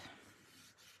up.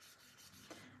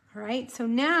 All right, so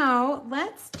now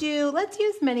let's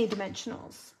use many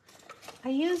dimensionals. I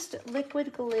used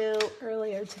liquid glue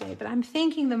earlier today, but I'm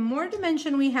thinking the more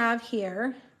dimension we have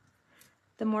here,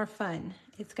 the more fun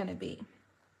it's gonna be.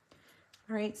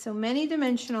 All right, so many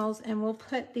dimensionals, and we'll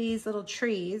put these little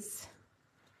trees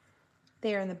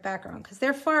there in the background because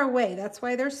they're far away. That's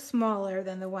why they're smaller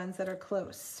than the ones that are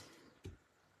close.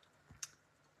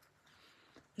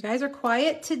 You guys are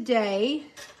quiet today.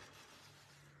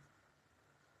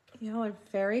 Y'all are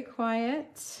very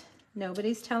quiet.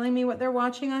 Nobody's telling me what they're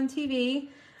watching on TV.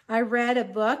 I read a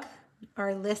book,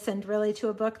 or listened really to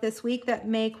a book this week that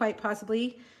may quite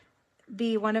possibly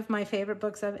be one of my favorite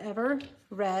books I've ever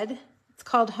read. It's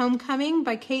called Homecoming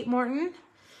by Kate Morton.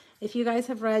 If you guys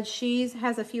have read, she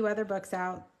has a few other books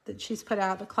out that she's put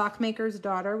out. The Clockmaker's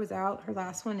Daughter was out, her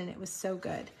last one, and it was so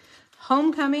good.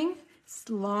 Homecoming, it's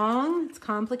long, it's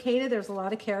complicated, there's a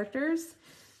lot of characters,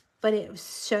 but it was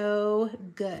so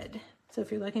good. So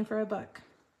if you're looking for a book,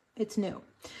 it's new.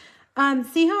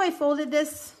 See how I folded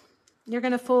this? You're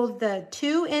gonna fold the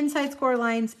 2 inside score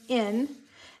lines in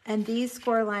and these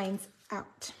score lines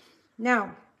out.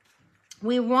 Now,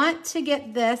 we want to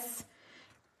get this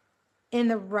in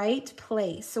the right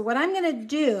place. So what I'm gonna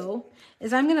do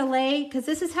is I'm gonna lay, because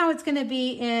this is how it's gonna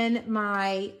be in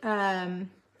my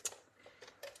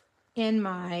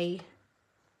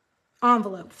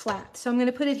envelope flat. So I'm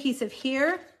gonna put adhesive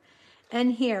here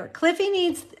and here. Cliffy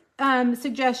needs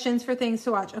suggestions for things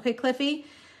to watch. Okay, Cliffy,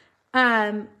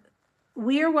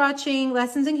 we are watching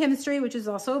Lessons in Chemistry, which is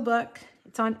also a book.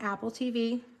 It's on Apple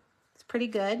TV. It's pretty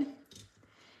good.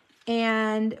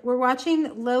 And we're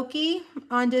watching Loki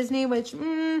on Disney, which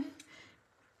you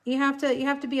have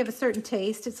to be of a certain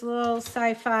taste. It's a little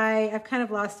sci-fi. I've kind of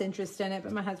lost interest in it,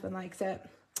 but my husband likes it.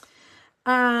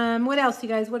 What else, you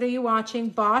guys? What are you watching?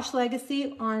 Bosch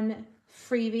Legacy on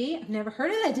Freevee. I've never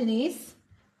heard of that, Denise.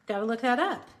 Gotta look that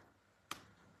up.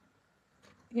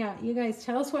 Yeah, you guys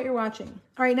tell us what you're watching.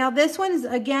 All right, now this one's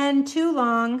again too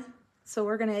long, so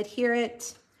we're gonna adhere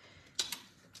it.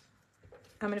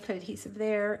 I'm gonna put adhesive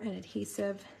there and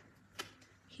adhesive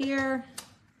here.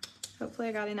 Hopefully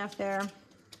I got enough there.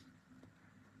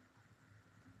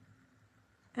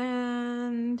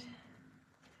 And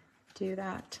do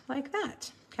that like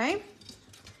that, okay?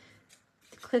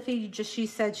 Cliffy, she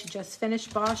said she just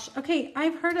finished Bosch. Okay,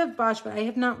 I've heard of Bosch, but I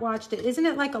have not watched it. Isn't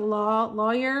it like a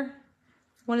lawyer?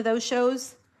 One of those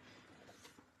shows?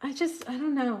 I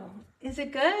don't know. Is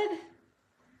it good?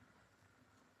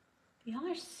 Y'all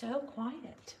are so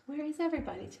quiet. Where is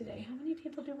everybody today? How many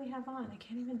people do we have on? I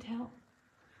can't even tell.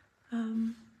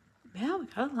 Yeah, we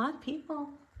got a lot of people.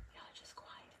 Y'all are just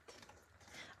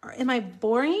quiet. Am I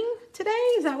boring today?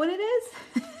 Is that what it is?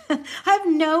 I have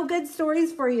no good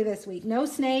stories for you this week. No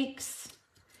snakes.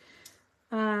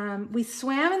 We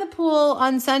swam in the pool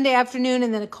on Sunday afternoon,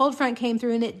 and then a cold front came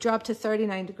through and it dropped to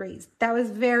 39 degrees. That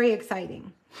was very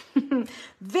exciting.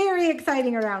 Very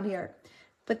exciting around here.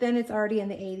 But then it's already in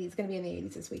the 80s. It's going to be in the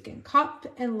 80s this weekend. Cop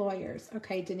and Lawyers.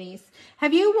 Okay, Denise.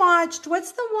 Have you watched,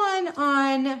 what's the one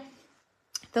on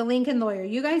The Lincoln Lawyer?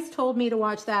 You guys told me to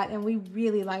watch that, and we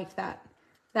really liked that.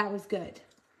 That was good.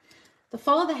 The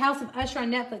Fall of the House of Usher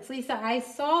on Netflix. Lisa, I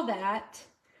saw that.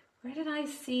 Where did I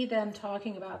see them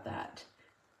talking about that?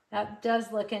 That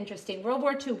does look interesting. World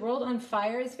War II, World on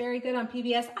Fire is very good on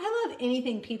PBS. I love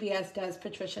anything PBS does,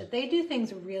 Patricia. They do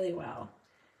things really well.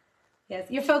 Yes,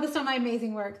 you're focused on my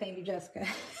amazing work. Thank you, Jessica.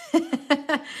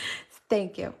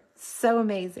 Thank you. So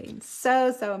amazing.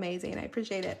 So amazing. I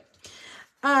appreciate it.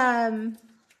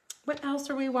 What else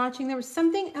are we watching? There was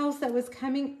something else that was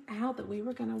coming out that we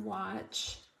were going to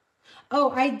watch.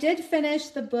 Oh, I did finish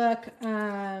the book.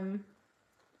 I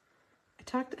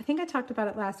think I talked about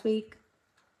it last week.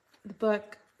 The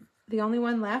book, The Only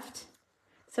One Left.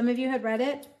 Some of you had read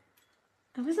it.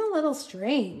 It was a little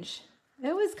strange.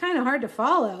 It was kind of hard to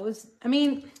follow. It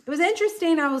was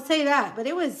interesting, I will say that, but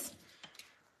it was,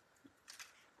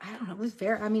 I don't know, it was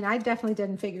I definitely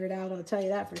didn't figure it out, I'll tell you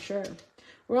that for sure.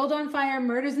 World on Fire,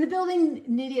 Murders in the Building.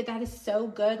 Nydia, that is so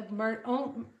good.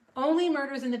 Only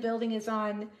Murders in the Building is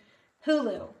on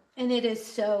Hulu, and it is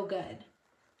so good.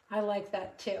 I like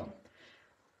that too.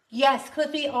 Yes,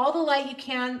 Cliffy, All the Light You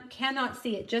Cannot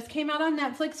See. It just came out on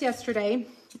Netflix yesterday.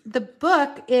 The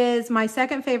book is my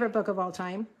second favorite book of all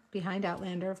time, behind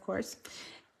Outlander, of course.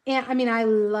 And I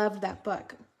love that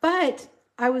book, but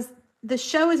the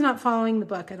show is not following the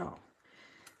book at all.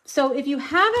 So if you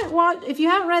haven't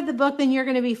read the book, then you're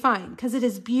going to be fine because it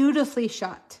is beautifully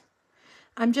shot.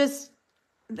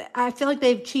 I feel like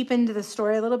they've cheapened the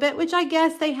story a little bit, which I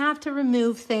guess they have to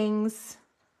remove things,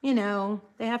 you know,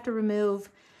 they have to remove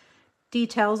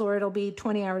details or it'll be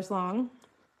 20 hours long.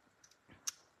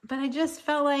 But I just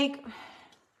felt like,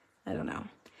 I don't know,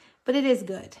 but it is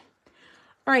good.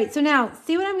 All right, so now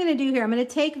see what I'm going to do here. I'm going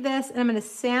to take this and I'm going to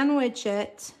sandwich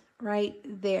it right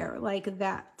there like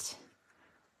that.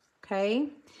 Okay,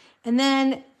 and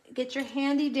then get your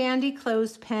handy dandy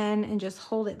clothespin and just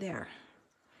hold it there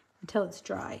until it's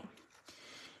dry.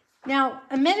 Now,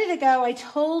 a minute ago, I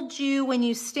told you when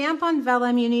you stamp on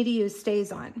vellum, you need to use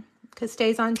StazOn because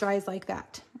StazOn dries like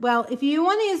that. Well, if you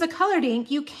want to use a colored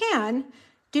ink, you can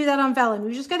do that on vellum.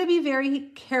 You just got to be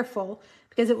very careful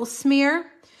because it will smear.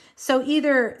 So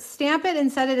either stamp it and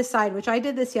set it aside, which I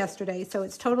did this yesterday, so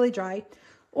it's totally dry,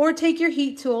 or take your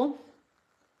heat tool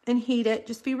and heat it.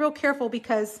 Just be real careful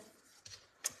because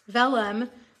vellum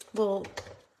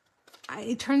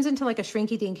it turns into like a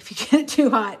shrinky dink if you get it too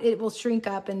hot. It will shrink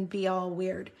up and be all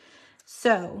weird.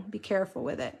 So be careful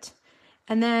with it.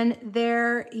 And then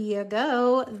there you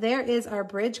go. There is our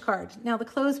bridge card. Now the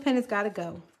clothespin has got to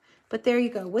go, but there you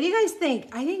go. What do you guys think?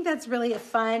 I think that's really a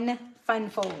fun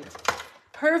fold.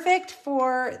 Perfect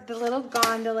for the little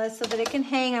gondola so that it can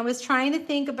hang. I was trying to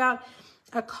think about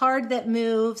a card that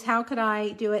moves. How could I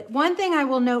do it? One thing I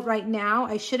will note right now,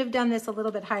 I should have done this a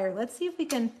little bit higher. Let's see if we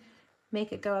can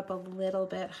make it go up a little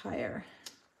bit higher.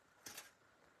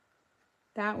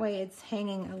 That way it's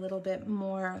hanging a little bit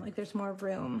more, like there's more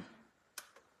room.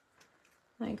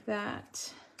 Like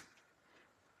that.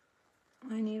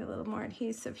 I need a little more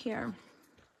adhesive here.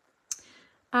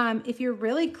 If you're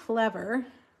really clever,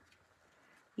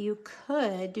 you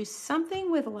could do something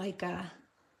with like a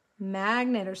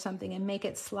magnet or something and make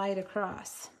it slide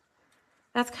across.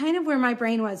 That's kind of where my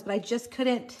brain was, but I just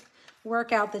couldn't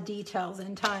work out the details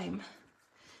in time,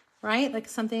 right? Like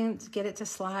something to get it to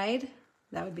slide.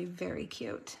 That would be very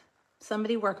cute.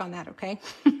 Somebody work on that, okay?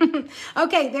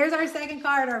 Okay, there's our second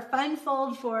card, our fun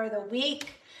fold for the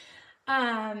week.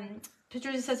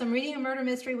 Patricia says, I'm reading a murder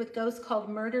mystery with ghosts called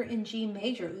Murder in G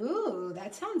Major. Ooh,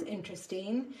 that sounds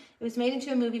interesting. It was made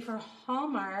into a movie for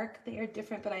Hallmark. They are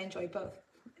different, but I enjoy both.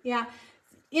 Yeah,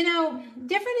 you know,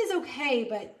 different is okay,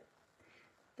 but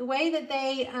the way that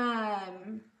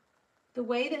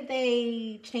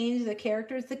they change the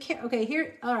characters, okay,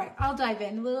 here, all right, I'll dive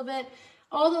in a little bit.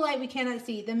 All the light we cannot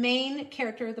see. The main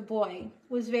character, the boy,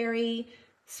 was very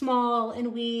small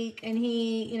and weak, and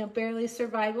he, you know, barely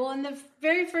survived. Well, in the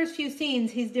very first few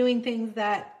scenes, he's doing things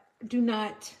that do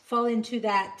not fall into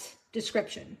that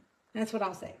description. That's what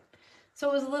I'll say. So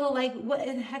it was a little like, what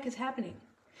the heck is happening?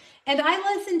 And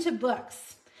I listen to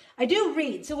books. I do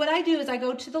read. So what I do is I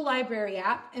go to the library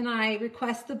app and I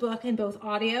request the book in both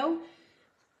audio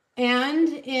and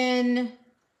in,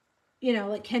 you know,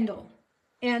 like Kindle.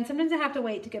 And sometimes I have to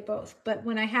wait to get both. But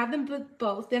when I have them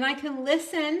both, then I can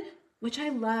listen, which I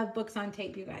love books on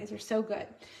tape, you guys. They're so good.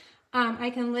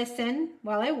 I can listen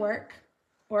while I work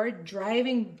or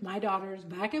driving my daughters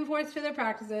back and forth to their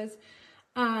practices.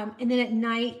 And then at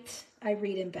night, I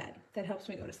read in bed. That helps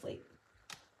me go to sleep.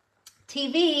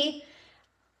 TV,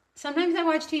 sometimes I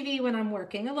watch TV when I'm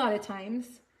working, a lot of times,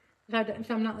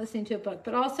 if I'm not listening to a book.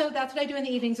 But also, that's what I do in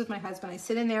the evenings with my husband. I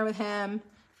sit in there with him,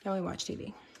 and we watch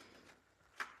TV.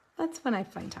 That's when I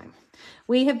find time.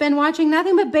 We have been watching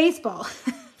nothing but baseball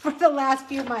for the last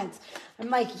few months. I'm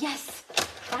like, yes,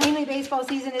 finally baseball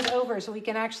season is over, so we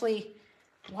can actually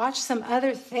watch some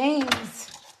other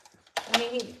things. I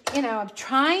mean, you know, I'm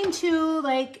trying to,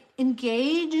 like,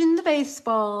 engage in the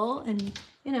baseball and,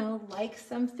 you know, like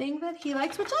something that he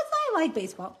likes, which I like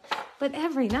baseball. But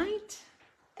every night,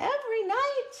 yeah, I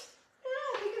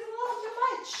think it's a little too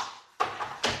much.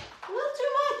 A little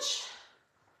too much.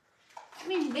 I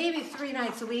mean, maybe 3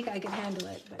 nights a week I can handle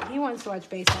it, but he wants to watch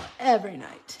baseball every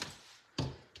night.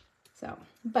 So,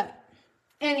 but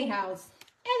anyhow,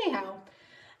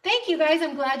 thank you guys.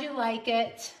 I'm glad you like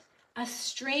it. A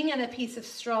string and a piece of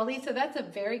straw, Lisa. That's a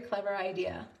very clever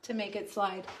idea to make it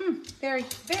slide. Very,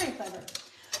 very clever.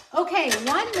 Okay,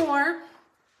 one more.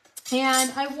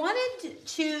 And I wanted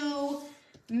to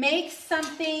make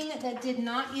something that did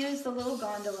not use the little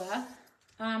gondola.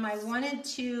 I wanted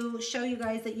to show you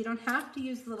guys that you don't have to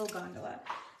use the little gondola.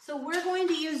 So we're going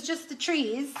to use just the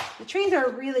trees. The trees are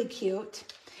really cute.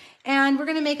 And we're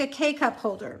going to make a K-cup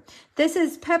holder. This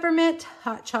is peppermint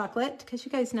hot chocolate, because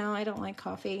you guys know I don't like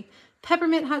coffee.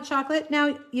 Peppermint hot chocolate.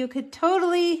 Now, you could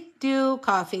totally do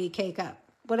coffee K-cup,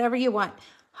 whatever you want.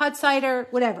 Hot cider,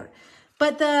 whatever.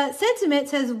 But the sentiment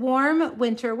says warm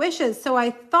winter wishes. So I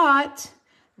thought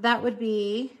that would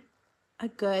be a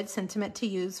good sentiment to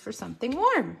use for something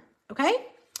warm, okay?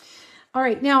 All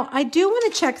right, now I do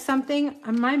want to check something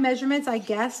on my measurements. I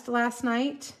guessed last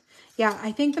night. Yeah,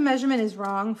 I think the measurement is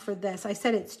wrong for this. I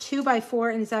said it's 2 by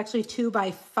 4 and it's actually 2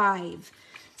 by 5.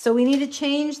 So we need to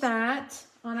change that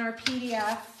on our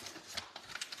PDF.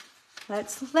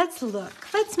 Let's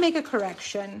look. Let's make a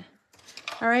correction.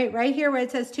 All right, right here where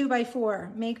it says 2 by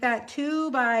 4, make that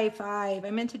 2 by 5. I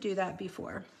meant to do that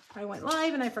before I went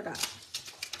live and I forgot.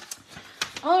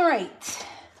 All right,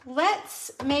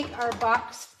 let's make our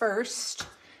box first.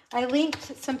 I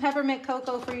linked some peppermint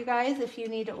cocoa for you guys if you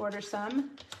need to order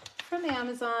some from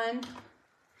Amazon.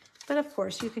 But of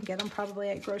course, you can get them probably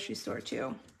at grocery store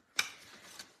too.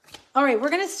 All right, we're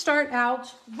gonna start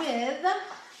out with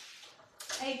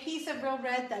a piece of Real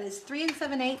Red that is 3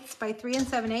 7/8 by 3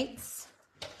 7/8.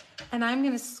 And I'm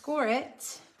gonna score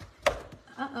it.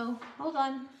 Uh-oh, hold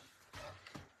on.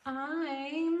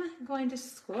 I'm going to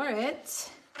score it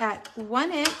at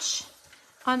 1 inch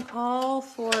on all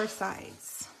 4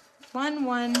 sides. 1,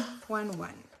 1, 1,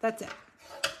 1. That's it.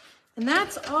 And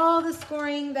that's all the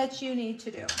scoring that you need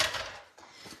to do.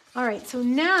 All right, so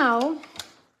now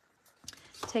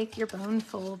take your bone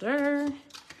folder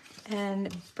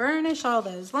and burnish all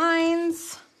those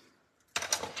lines.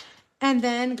 And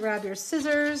then grab your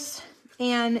scissors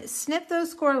and snip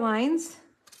those score lines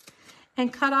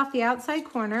and cut off the outside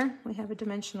corner. We have a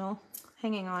dimensional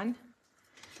hanging on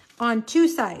 2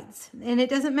 sides. And it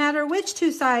doesn't matter which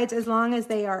 2 sides as long as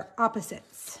they are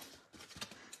opposites.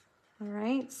 All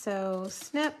right, so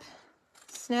snip,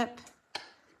 snip.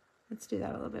 Let's do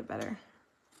that a little bit better.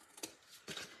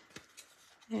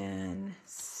 And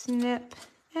snip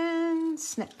and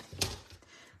snip.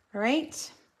 All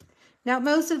right. Now,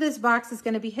 most of this box is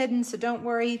going to be hidden, so don't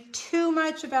worry too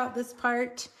much about this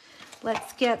part.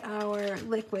 Let's get our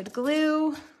liquid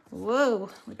glue. Whoa,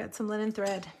 we got some linen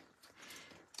thread.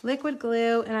 Liquid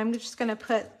glue, and I'm just going to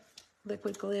put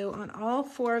liquid glue on all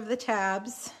 4 of the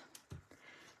tabs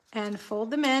and fold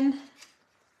them in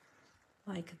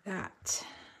like that.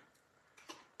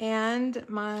 And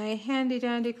my handy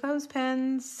dandy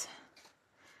clothespins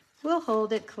will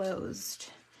hold it closed.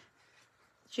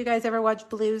 Did you guys ever watch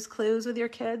Blue's Clues with your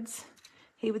kids?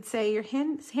 He would say, your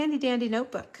handy dandy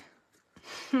notebook.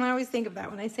 I always think of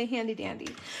that when I say handy dandy.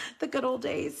 The good old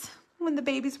days when the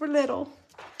babies were little.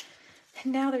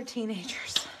 And now they're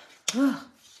teenagers. Ugh.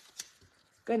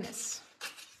 Goodness.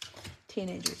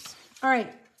 Teenagers. All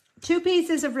right. 2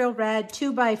 pieces of Real Red,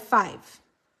 2 by 5.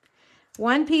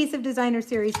 1 piece of Designer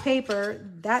Series paper,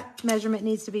 that measurement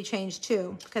needs to be changed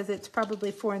too, because it's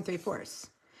probably 4 3/4.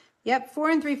 Yep,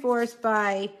 4 3/4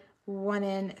 by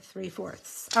 1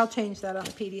 3/4. I'll change that on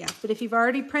the PDF, but if you've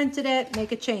already printed it,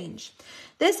 make a change.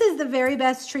 This is the Very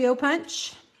Best Trio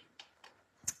Punch.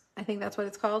 I think that's what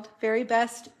it's called, Very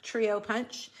Best Trio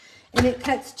Punch. And it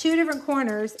cuts 2 different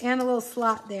corners and a little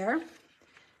slot there.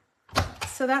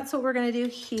 So that's what we're gonna do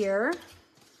here.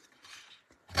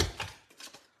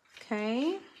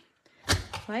 Okay,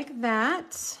 like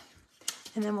that.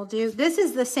 And then we'll do, this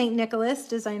is the St. Nicholas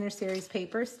Designer Series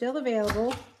paper, still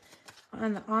available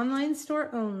on the online store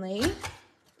only.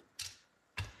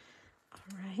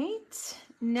 All right,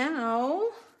 now,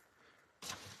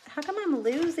 how come I'm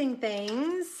losing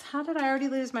things? How did I already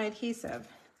lose my adhesive?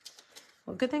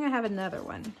 Well, good thing I have another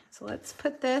one. So let's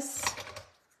put this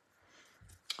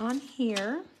on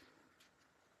here.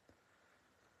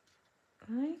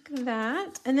 Like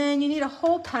that. And then you need a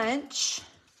hole punch.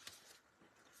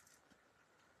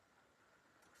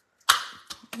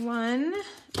 1,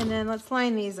 and then let's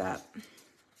line these up.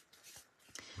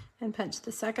 And punch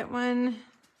the second one.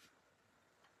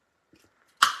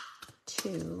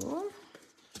 2.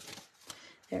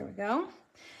 There we go.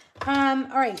 All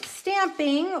right,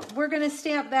 stamping. We're gonna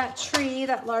stamp that tree,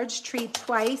 that large tree,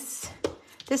 twice.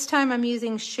 This time I'm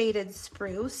using shaded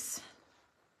spruce.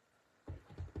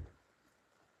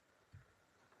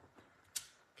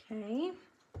 Okay,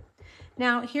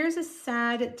 now here's a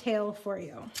sad tale for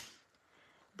you.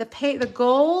 The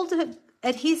gold,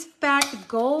 adhesive backed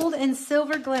gold and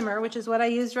silver glimmer, which is what I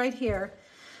used right here,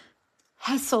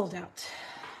 has sold out.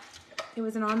 It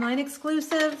was an online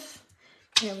exclusive,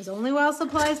 and it was only while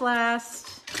supplies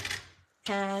last,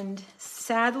 and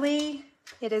sadly,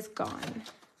 it is gone.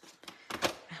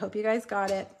 I hope you guys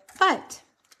got it, but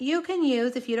you can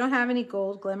use, if you don't have any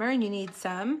gold glimmer and you need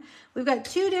some, we've got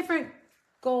 2 different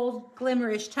gold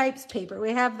glimmerish types paper.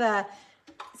 We have the,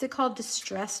 is it called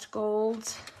distressed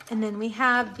gold? And then we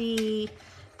have the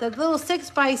little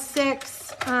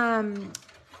 6x6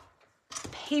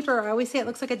 paper. I always say it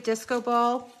looks like a disco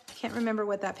ball. I can't remember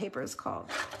what that paper is called.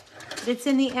 But it's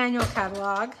in the annual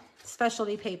catalog.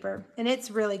 specialty paper, and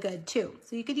it's really good too.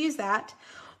 So you could use that,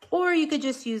 or you could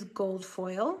just use gold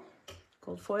foil.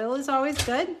 Gold foil is always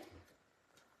good.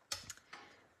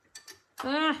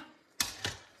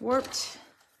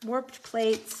 Warped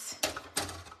plates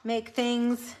make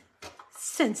things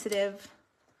sensitive.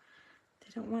 They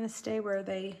don't want to stay where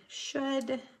they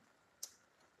should.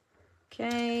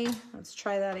 Okay, let's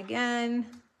try that again.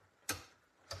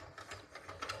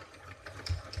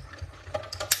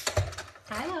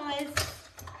 Hi, Lois.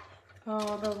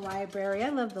 Oh, the library. I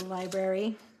love the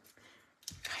library.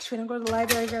 Gosh, we don't go to the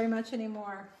library very much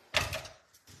anymore.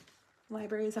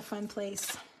 Library is a fun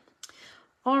place.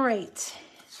 All right,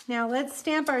 now let's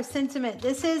stamp our sentiment.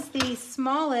 This is the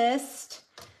smallest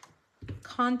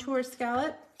contour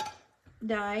scallop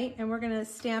die, and we're gonna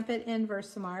stamp it in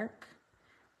Versamark.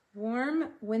 Warm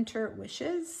Winter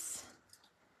Wishes.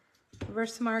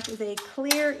 Versamark is a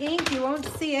clear ink. You won't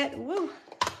see it, woo,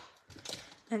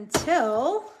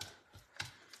 until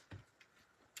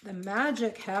the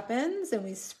magic happens and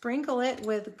we sprinkle it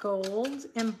with gold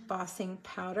embossing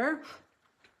powder.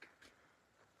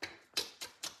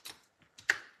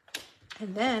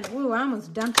 And then, ooh, I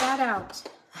almost dumped that out.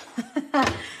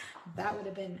 That would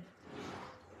have been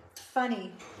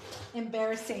funny,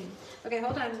 embarrassing. Okay,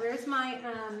 hold on. Where's my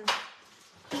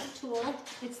heat tool?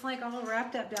 It's like all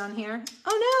wrapped up down here.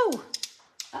 Oh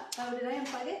no! Uh-oh, did I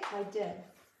unplug it? I did.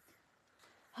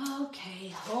 Okay,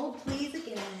 hold please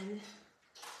again.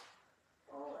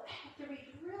 Oh, I have to reach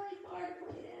really far to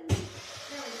put it in. There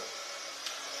we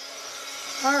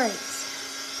go. All right.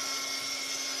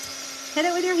 Hit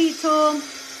it with your heat tool.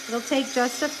 It'll take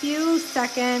just a few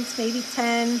seconds, maybe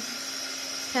 10,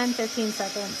 15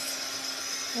 seconds.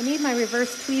 I need my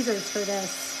reverse tweezers for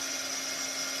this,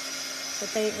 but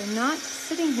they are not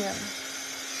sitting here.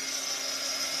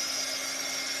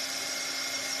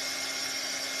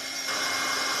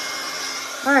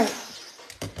 All right,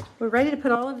 we're ready to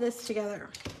put all of this together.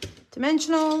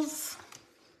 Dimensionals.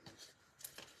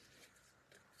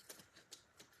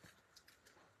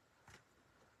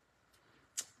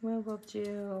 We'll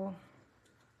do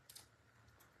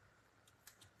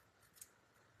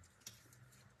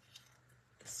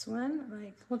this one,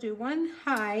 like we'll do one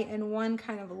high and one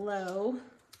kind of low.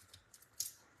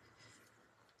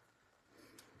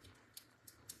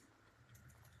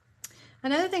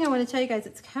 Another thing I want to tell you guys,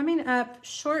 it's coming up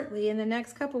shortly in the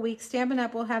next couple weeks. Stampin'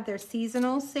 Up! Will have their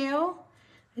seasonal sale.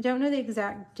 I don't know the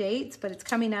exact dates, but it's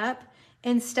coming up.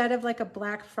 Instead of like a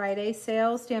Black Friday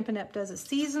sale, Stampin' Up! Does a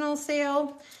seasonal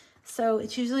sale. So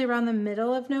it's usually around the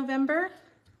middle of November.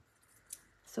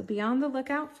 So be on the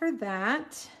lookout for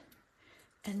that.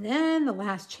 And then the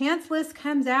last chance list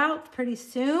comes out pretty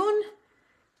soon.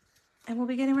 And we'll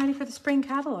be getting ready for the spring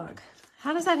catalog.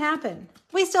 How does that happen?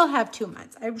 We still have 2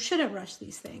 months. I shouldn't rush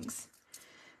these things.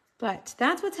 But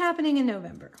that's what's happening in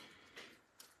November.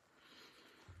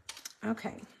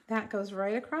 Okay, that goes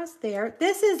right across there.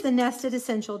 This is the Nested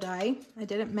Essential die. I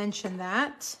didn't mention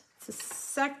that. It's the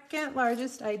second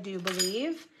largest, I do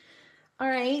believe. All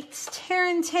right, tear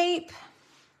and tape.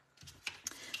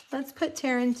 Let's put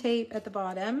tear and tape at the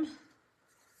bottom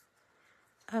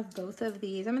of both of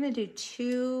these. I'm going to do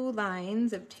 2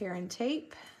 lines of tear and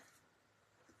tape.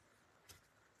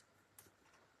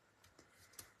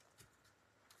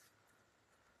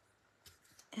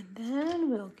 And then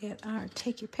we'll get our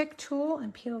take your pick tool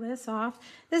and peel this off.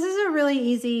 This is a really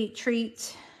easy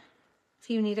treat if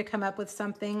you need to come up with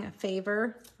something, a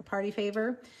favor, a party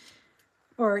favor,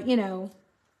 or, you know,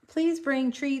 please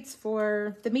bring treats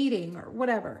for the meeting or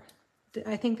whatever.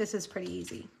 I think this is pretty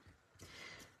easy.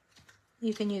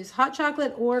 You can use hot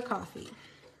chocolate or coffee.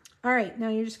 All right, now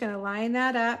you're just going to line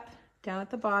that up down at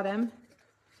the bottom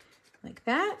like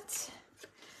that.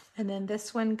 And then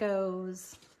this one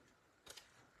goes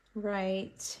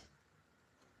right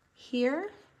here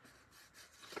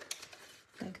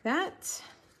like that.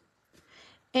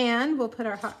 And we'll put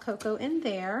our hot cocoa in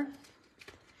there.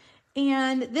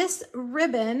 And this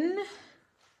ribbon,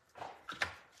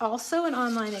 also an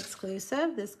online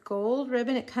exclusive, this gold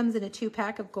ribbon, it comes in a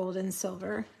 2-pack of gold and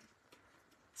silver.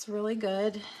 It's really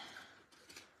good.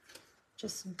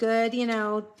 Just good, you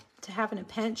know, to have in a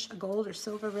pinch, a gold or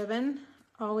silver ribbon.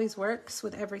 Always works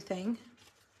with everything.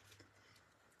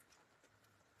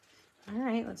 All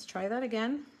right, let's try that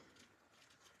again.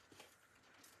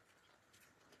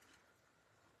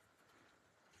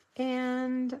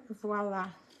 And voila.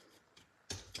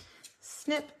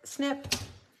 Snip, snip.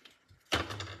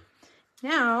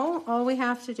 Now, all we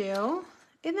have to do,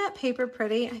 isn't that paper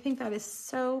pretty? I think that is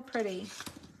so pretty.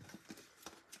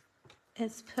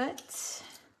 Is put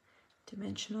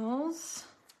dimensionals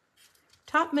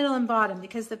top, middle, and bottom,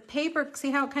 because the paper,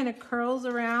 see how it kind of curls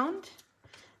around?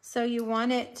 So you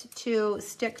want it to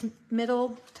stick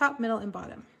middle, top, middle, and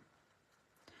bottom.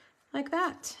 Like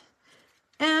that.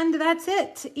 And that's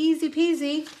it. Easy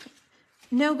peasy.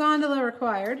 No gondola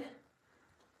required.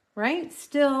 Right?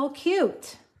 Still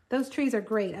cute. Those trees are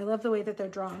great. I love the way that they're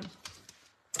drawn.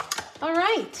 All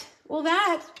right. Well,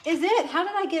 that is it. How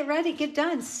did I get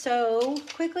done so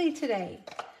quickly today?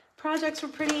 Projects were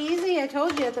pretty easy. I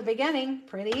told you at the beginning,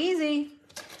 pretty easy.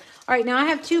 All right, now I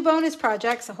have 2 bonus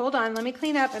projects. So hold on, let me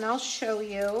clean up and I'll show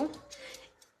you. Oh,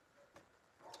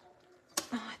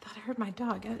 I thought I heard my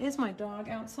dog. That is my dog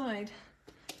outside,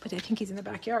 but I think he's in the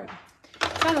backyard.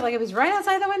 Sounded like it was right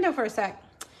outside the window for a sec.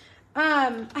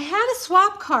 I had a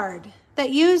swap card that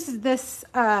used this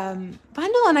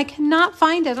bundle and I cannot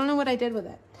find it. I don't know what I did with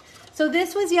it. So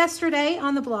this was yesterday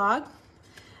on the blog.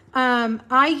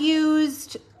 I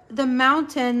used the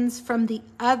mountains from the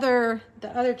other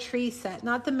tree set,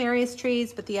 not the Merriest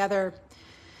trees, but the other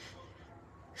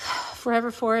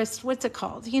Forever Forest. What's it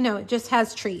called? You know, it just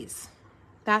has trees.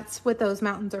 That's what those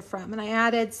mountains are from. And I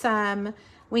added some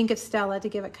Wink of Stella to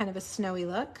give it kind of a snowy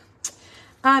look.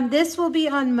 This will be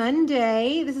on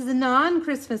Monday. This is a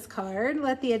non-Christmas card.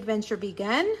 Let the adventure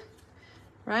begin.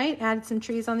 Right? Added some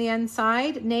trees on the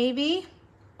inside. Navy,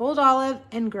 old olive,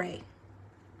 and gray.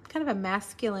 Kind of a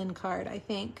masculine card, I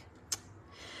think.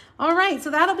 All right, so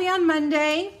that'll be on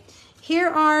Monday. Here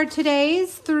are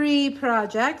today's 3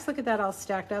 projects. Look at that all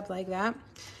stacked up like that.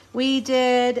 We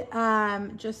did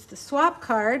just the swap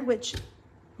card, which,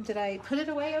 did I put it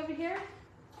away over here?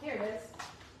 Here it is.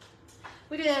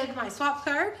 We did my swap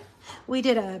card. We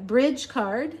did a bridge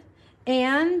card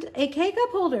and a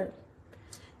K-cup holder.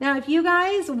 Now, if you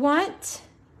guys want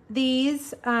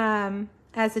these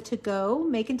as a to-go,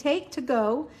 make and take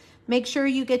to-go, make sure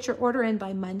you get your order in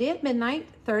by Monday at midnight,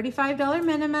 $35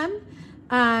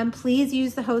 minimum. Please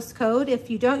use the host code. If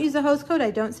you don't use the host code,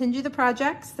 I don't send you the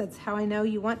projects. That's how I know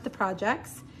you want the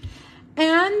projects.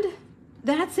 And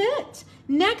that's it.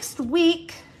 Next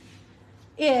week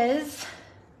is,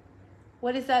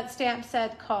 what is that stamp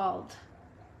set called?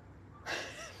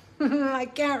 I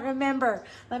can't remember.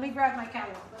 Let me grab my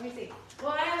catalog. Let me see.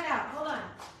 Well, I have it out. Hold on.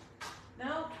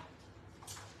 No.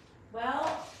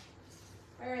 Well,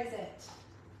 where is it?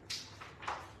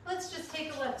 Let's just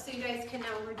take a look so you guys can know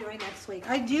what we're doing next week.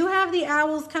 I do have the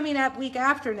owls coming up week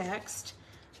after next,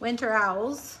 winter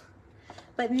owls.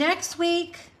 But next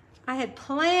week, I had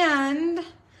planned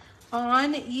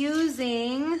on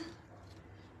using,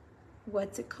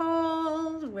 what's it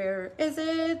called? Where is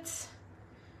it?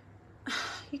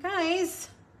 You guys,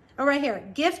 oh, right here,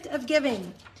 Gift of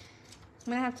Giving.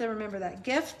 I'm gonna have to remember that,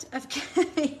 Gift of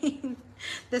Giving.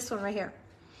 This one right here.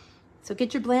 So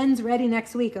get your blends ready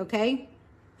next week, okay?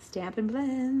 Stampin'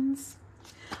 Blends.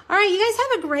 All right, you guys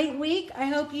have a great week. I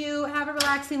hope you have a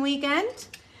relaxing weekend.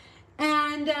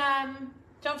 And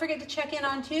don't forget to check in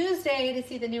on Tuesday to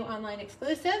see the new online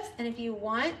exclusives. And if you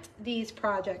want these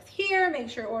projects here, make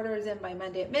sure order is in by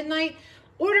Monday at midnight.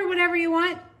 Order whatever you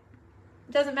want.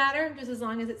 Doesn't matter, just as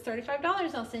long as it's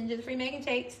 $35. I'll send you the free make and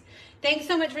takes. Thanks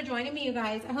so much for joining me, you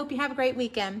guys. I hope you have a great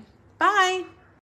weekend. Bye.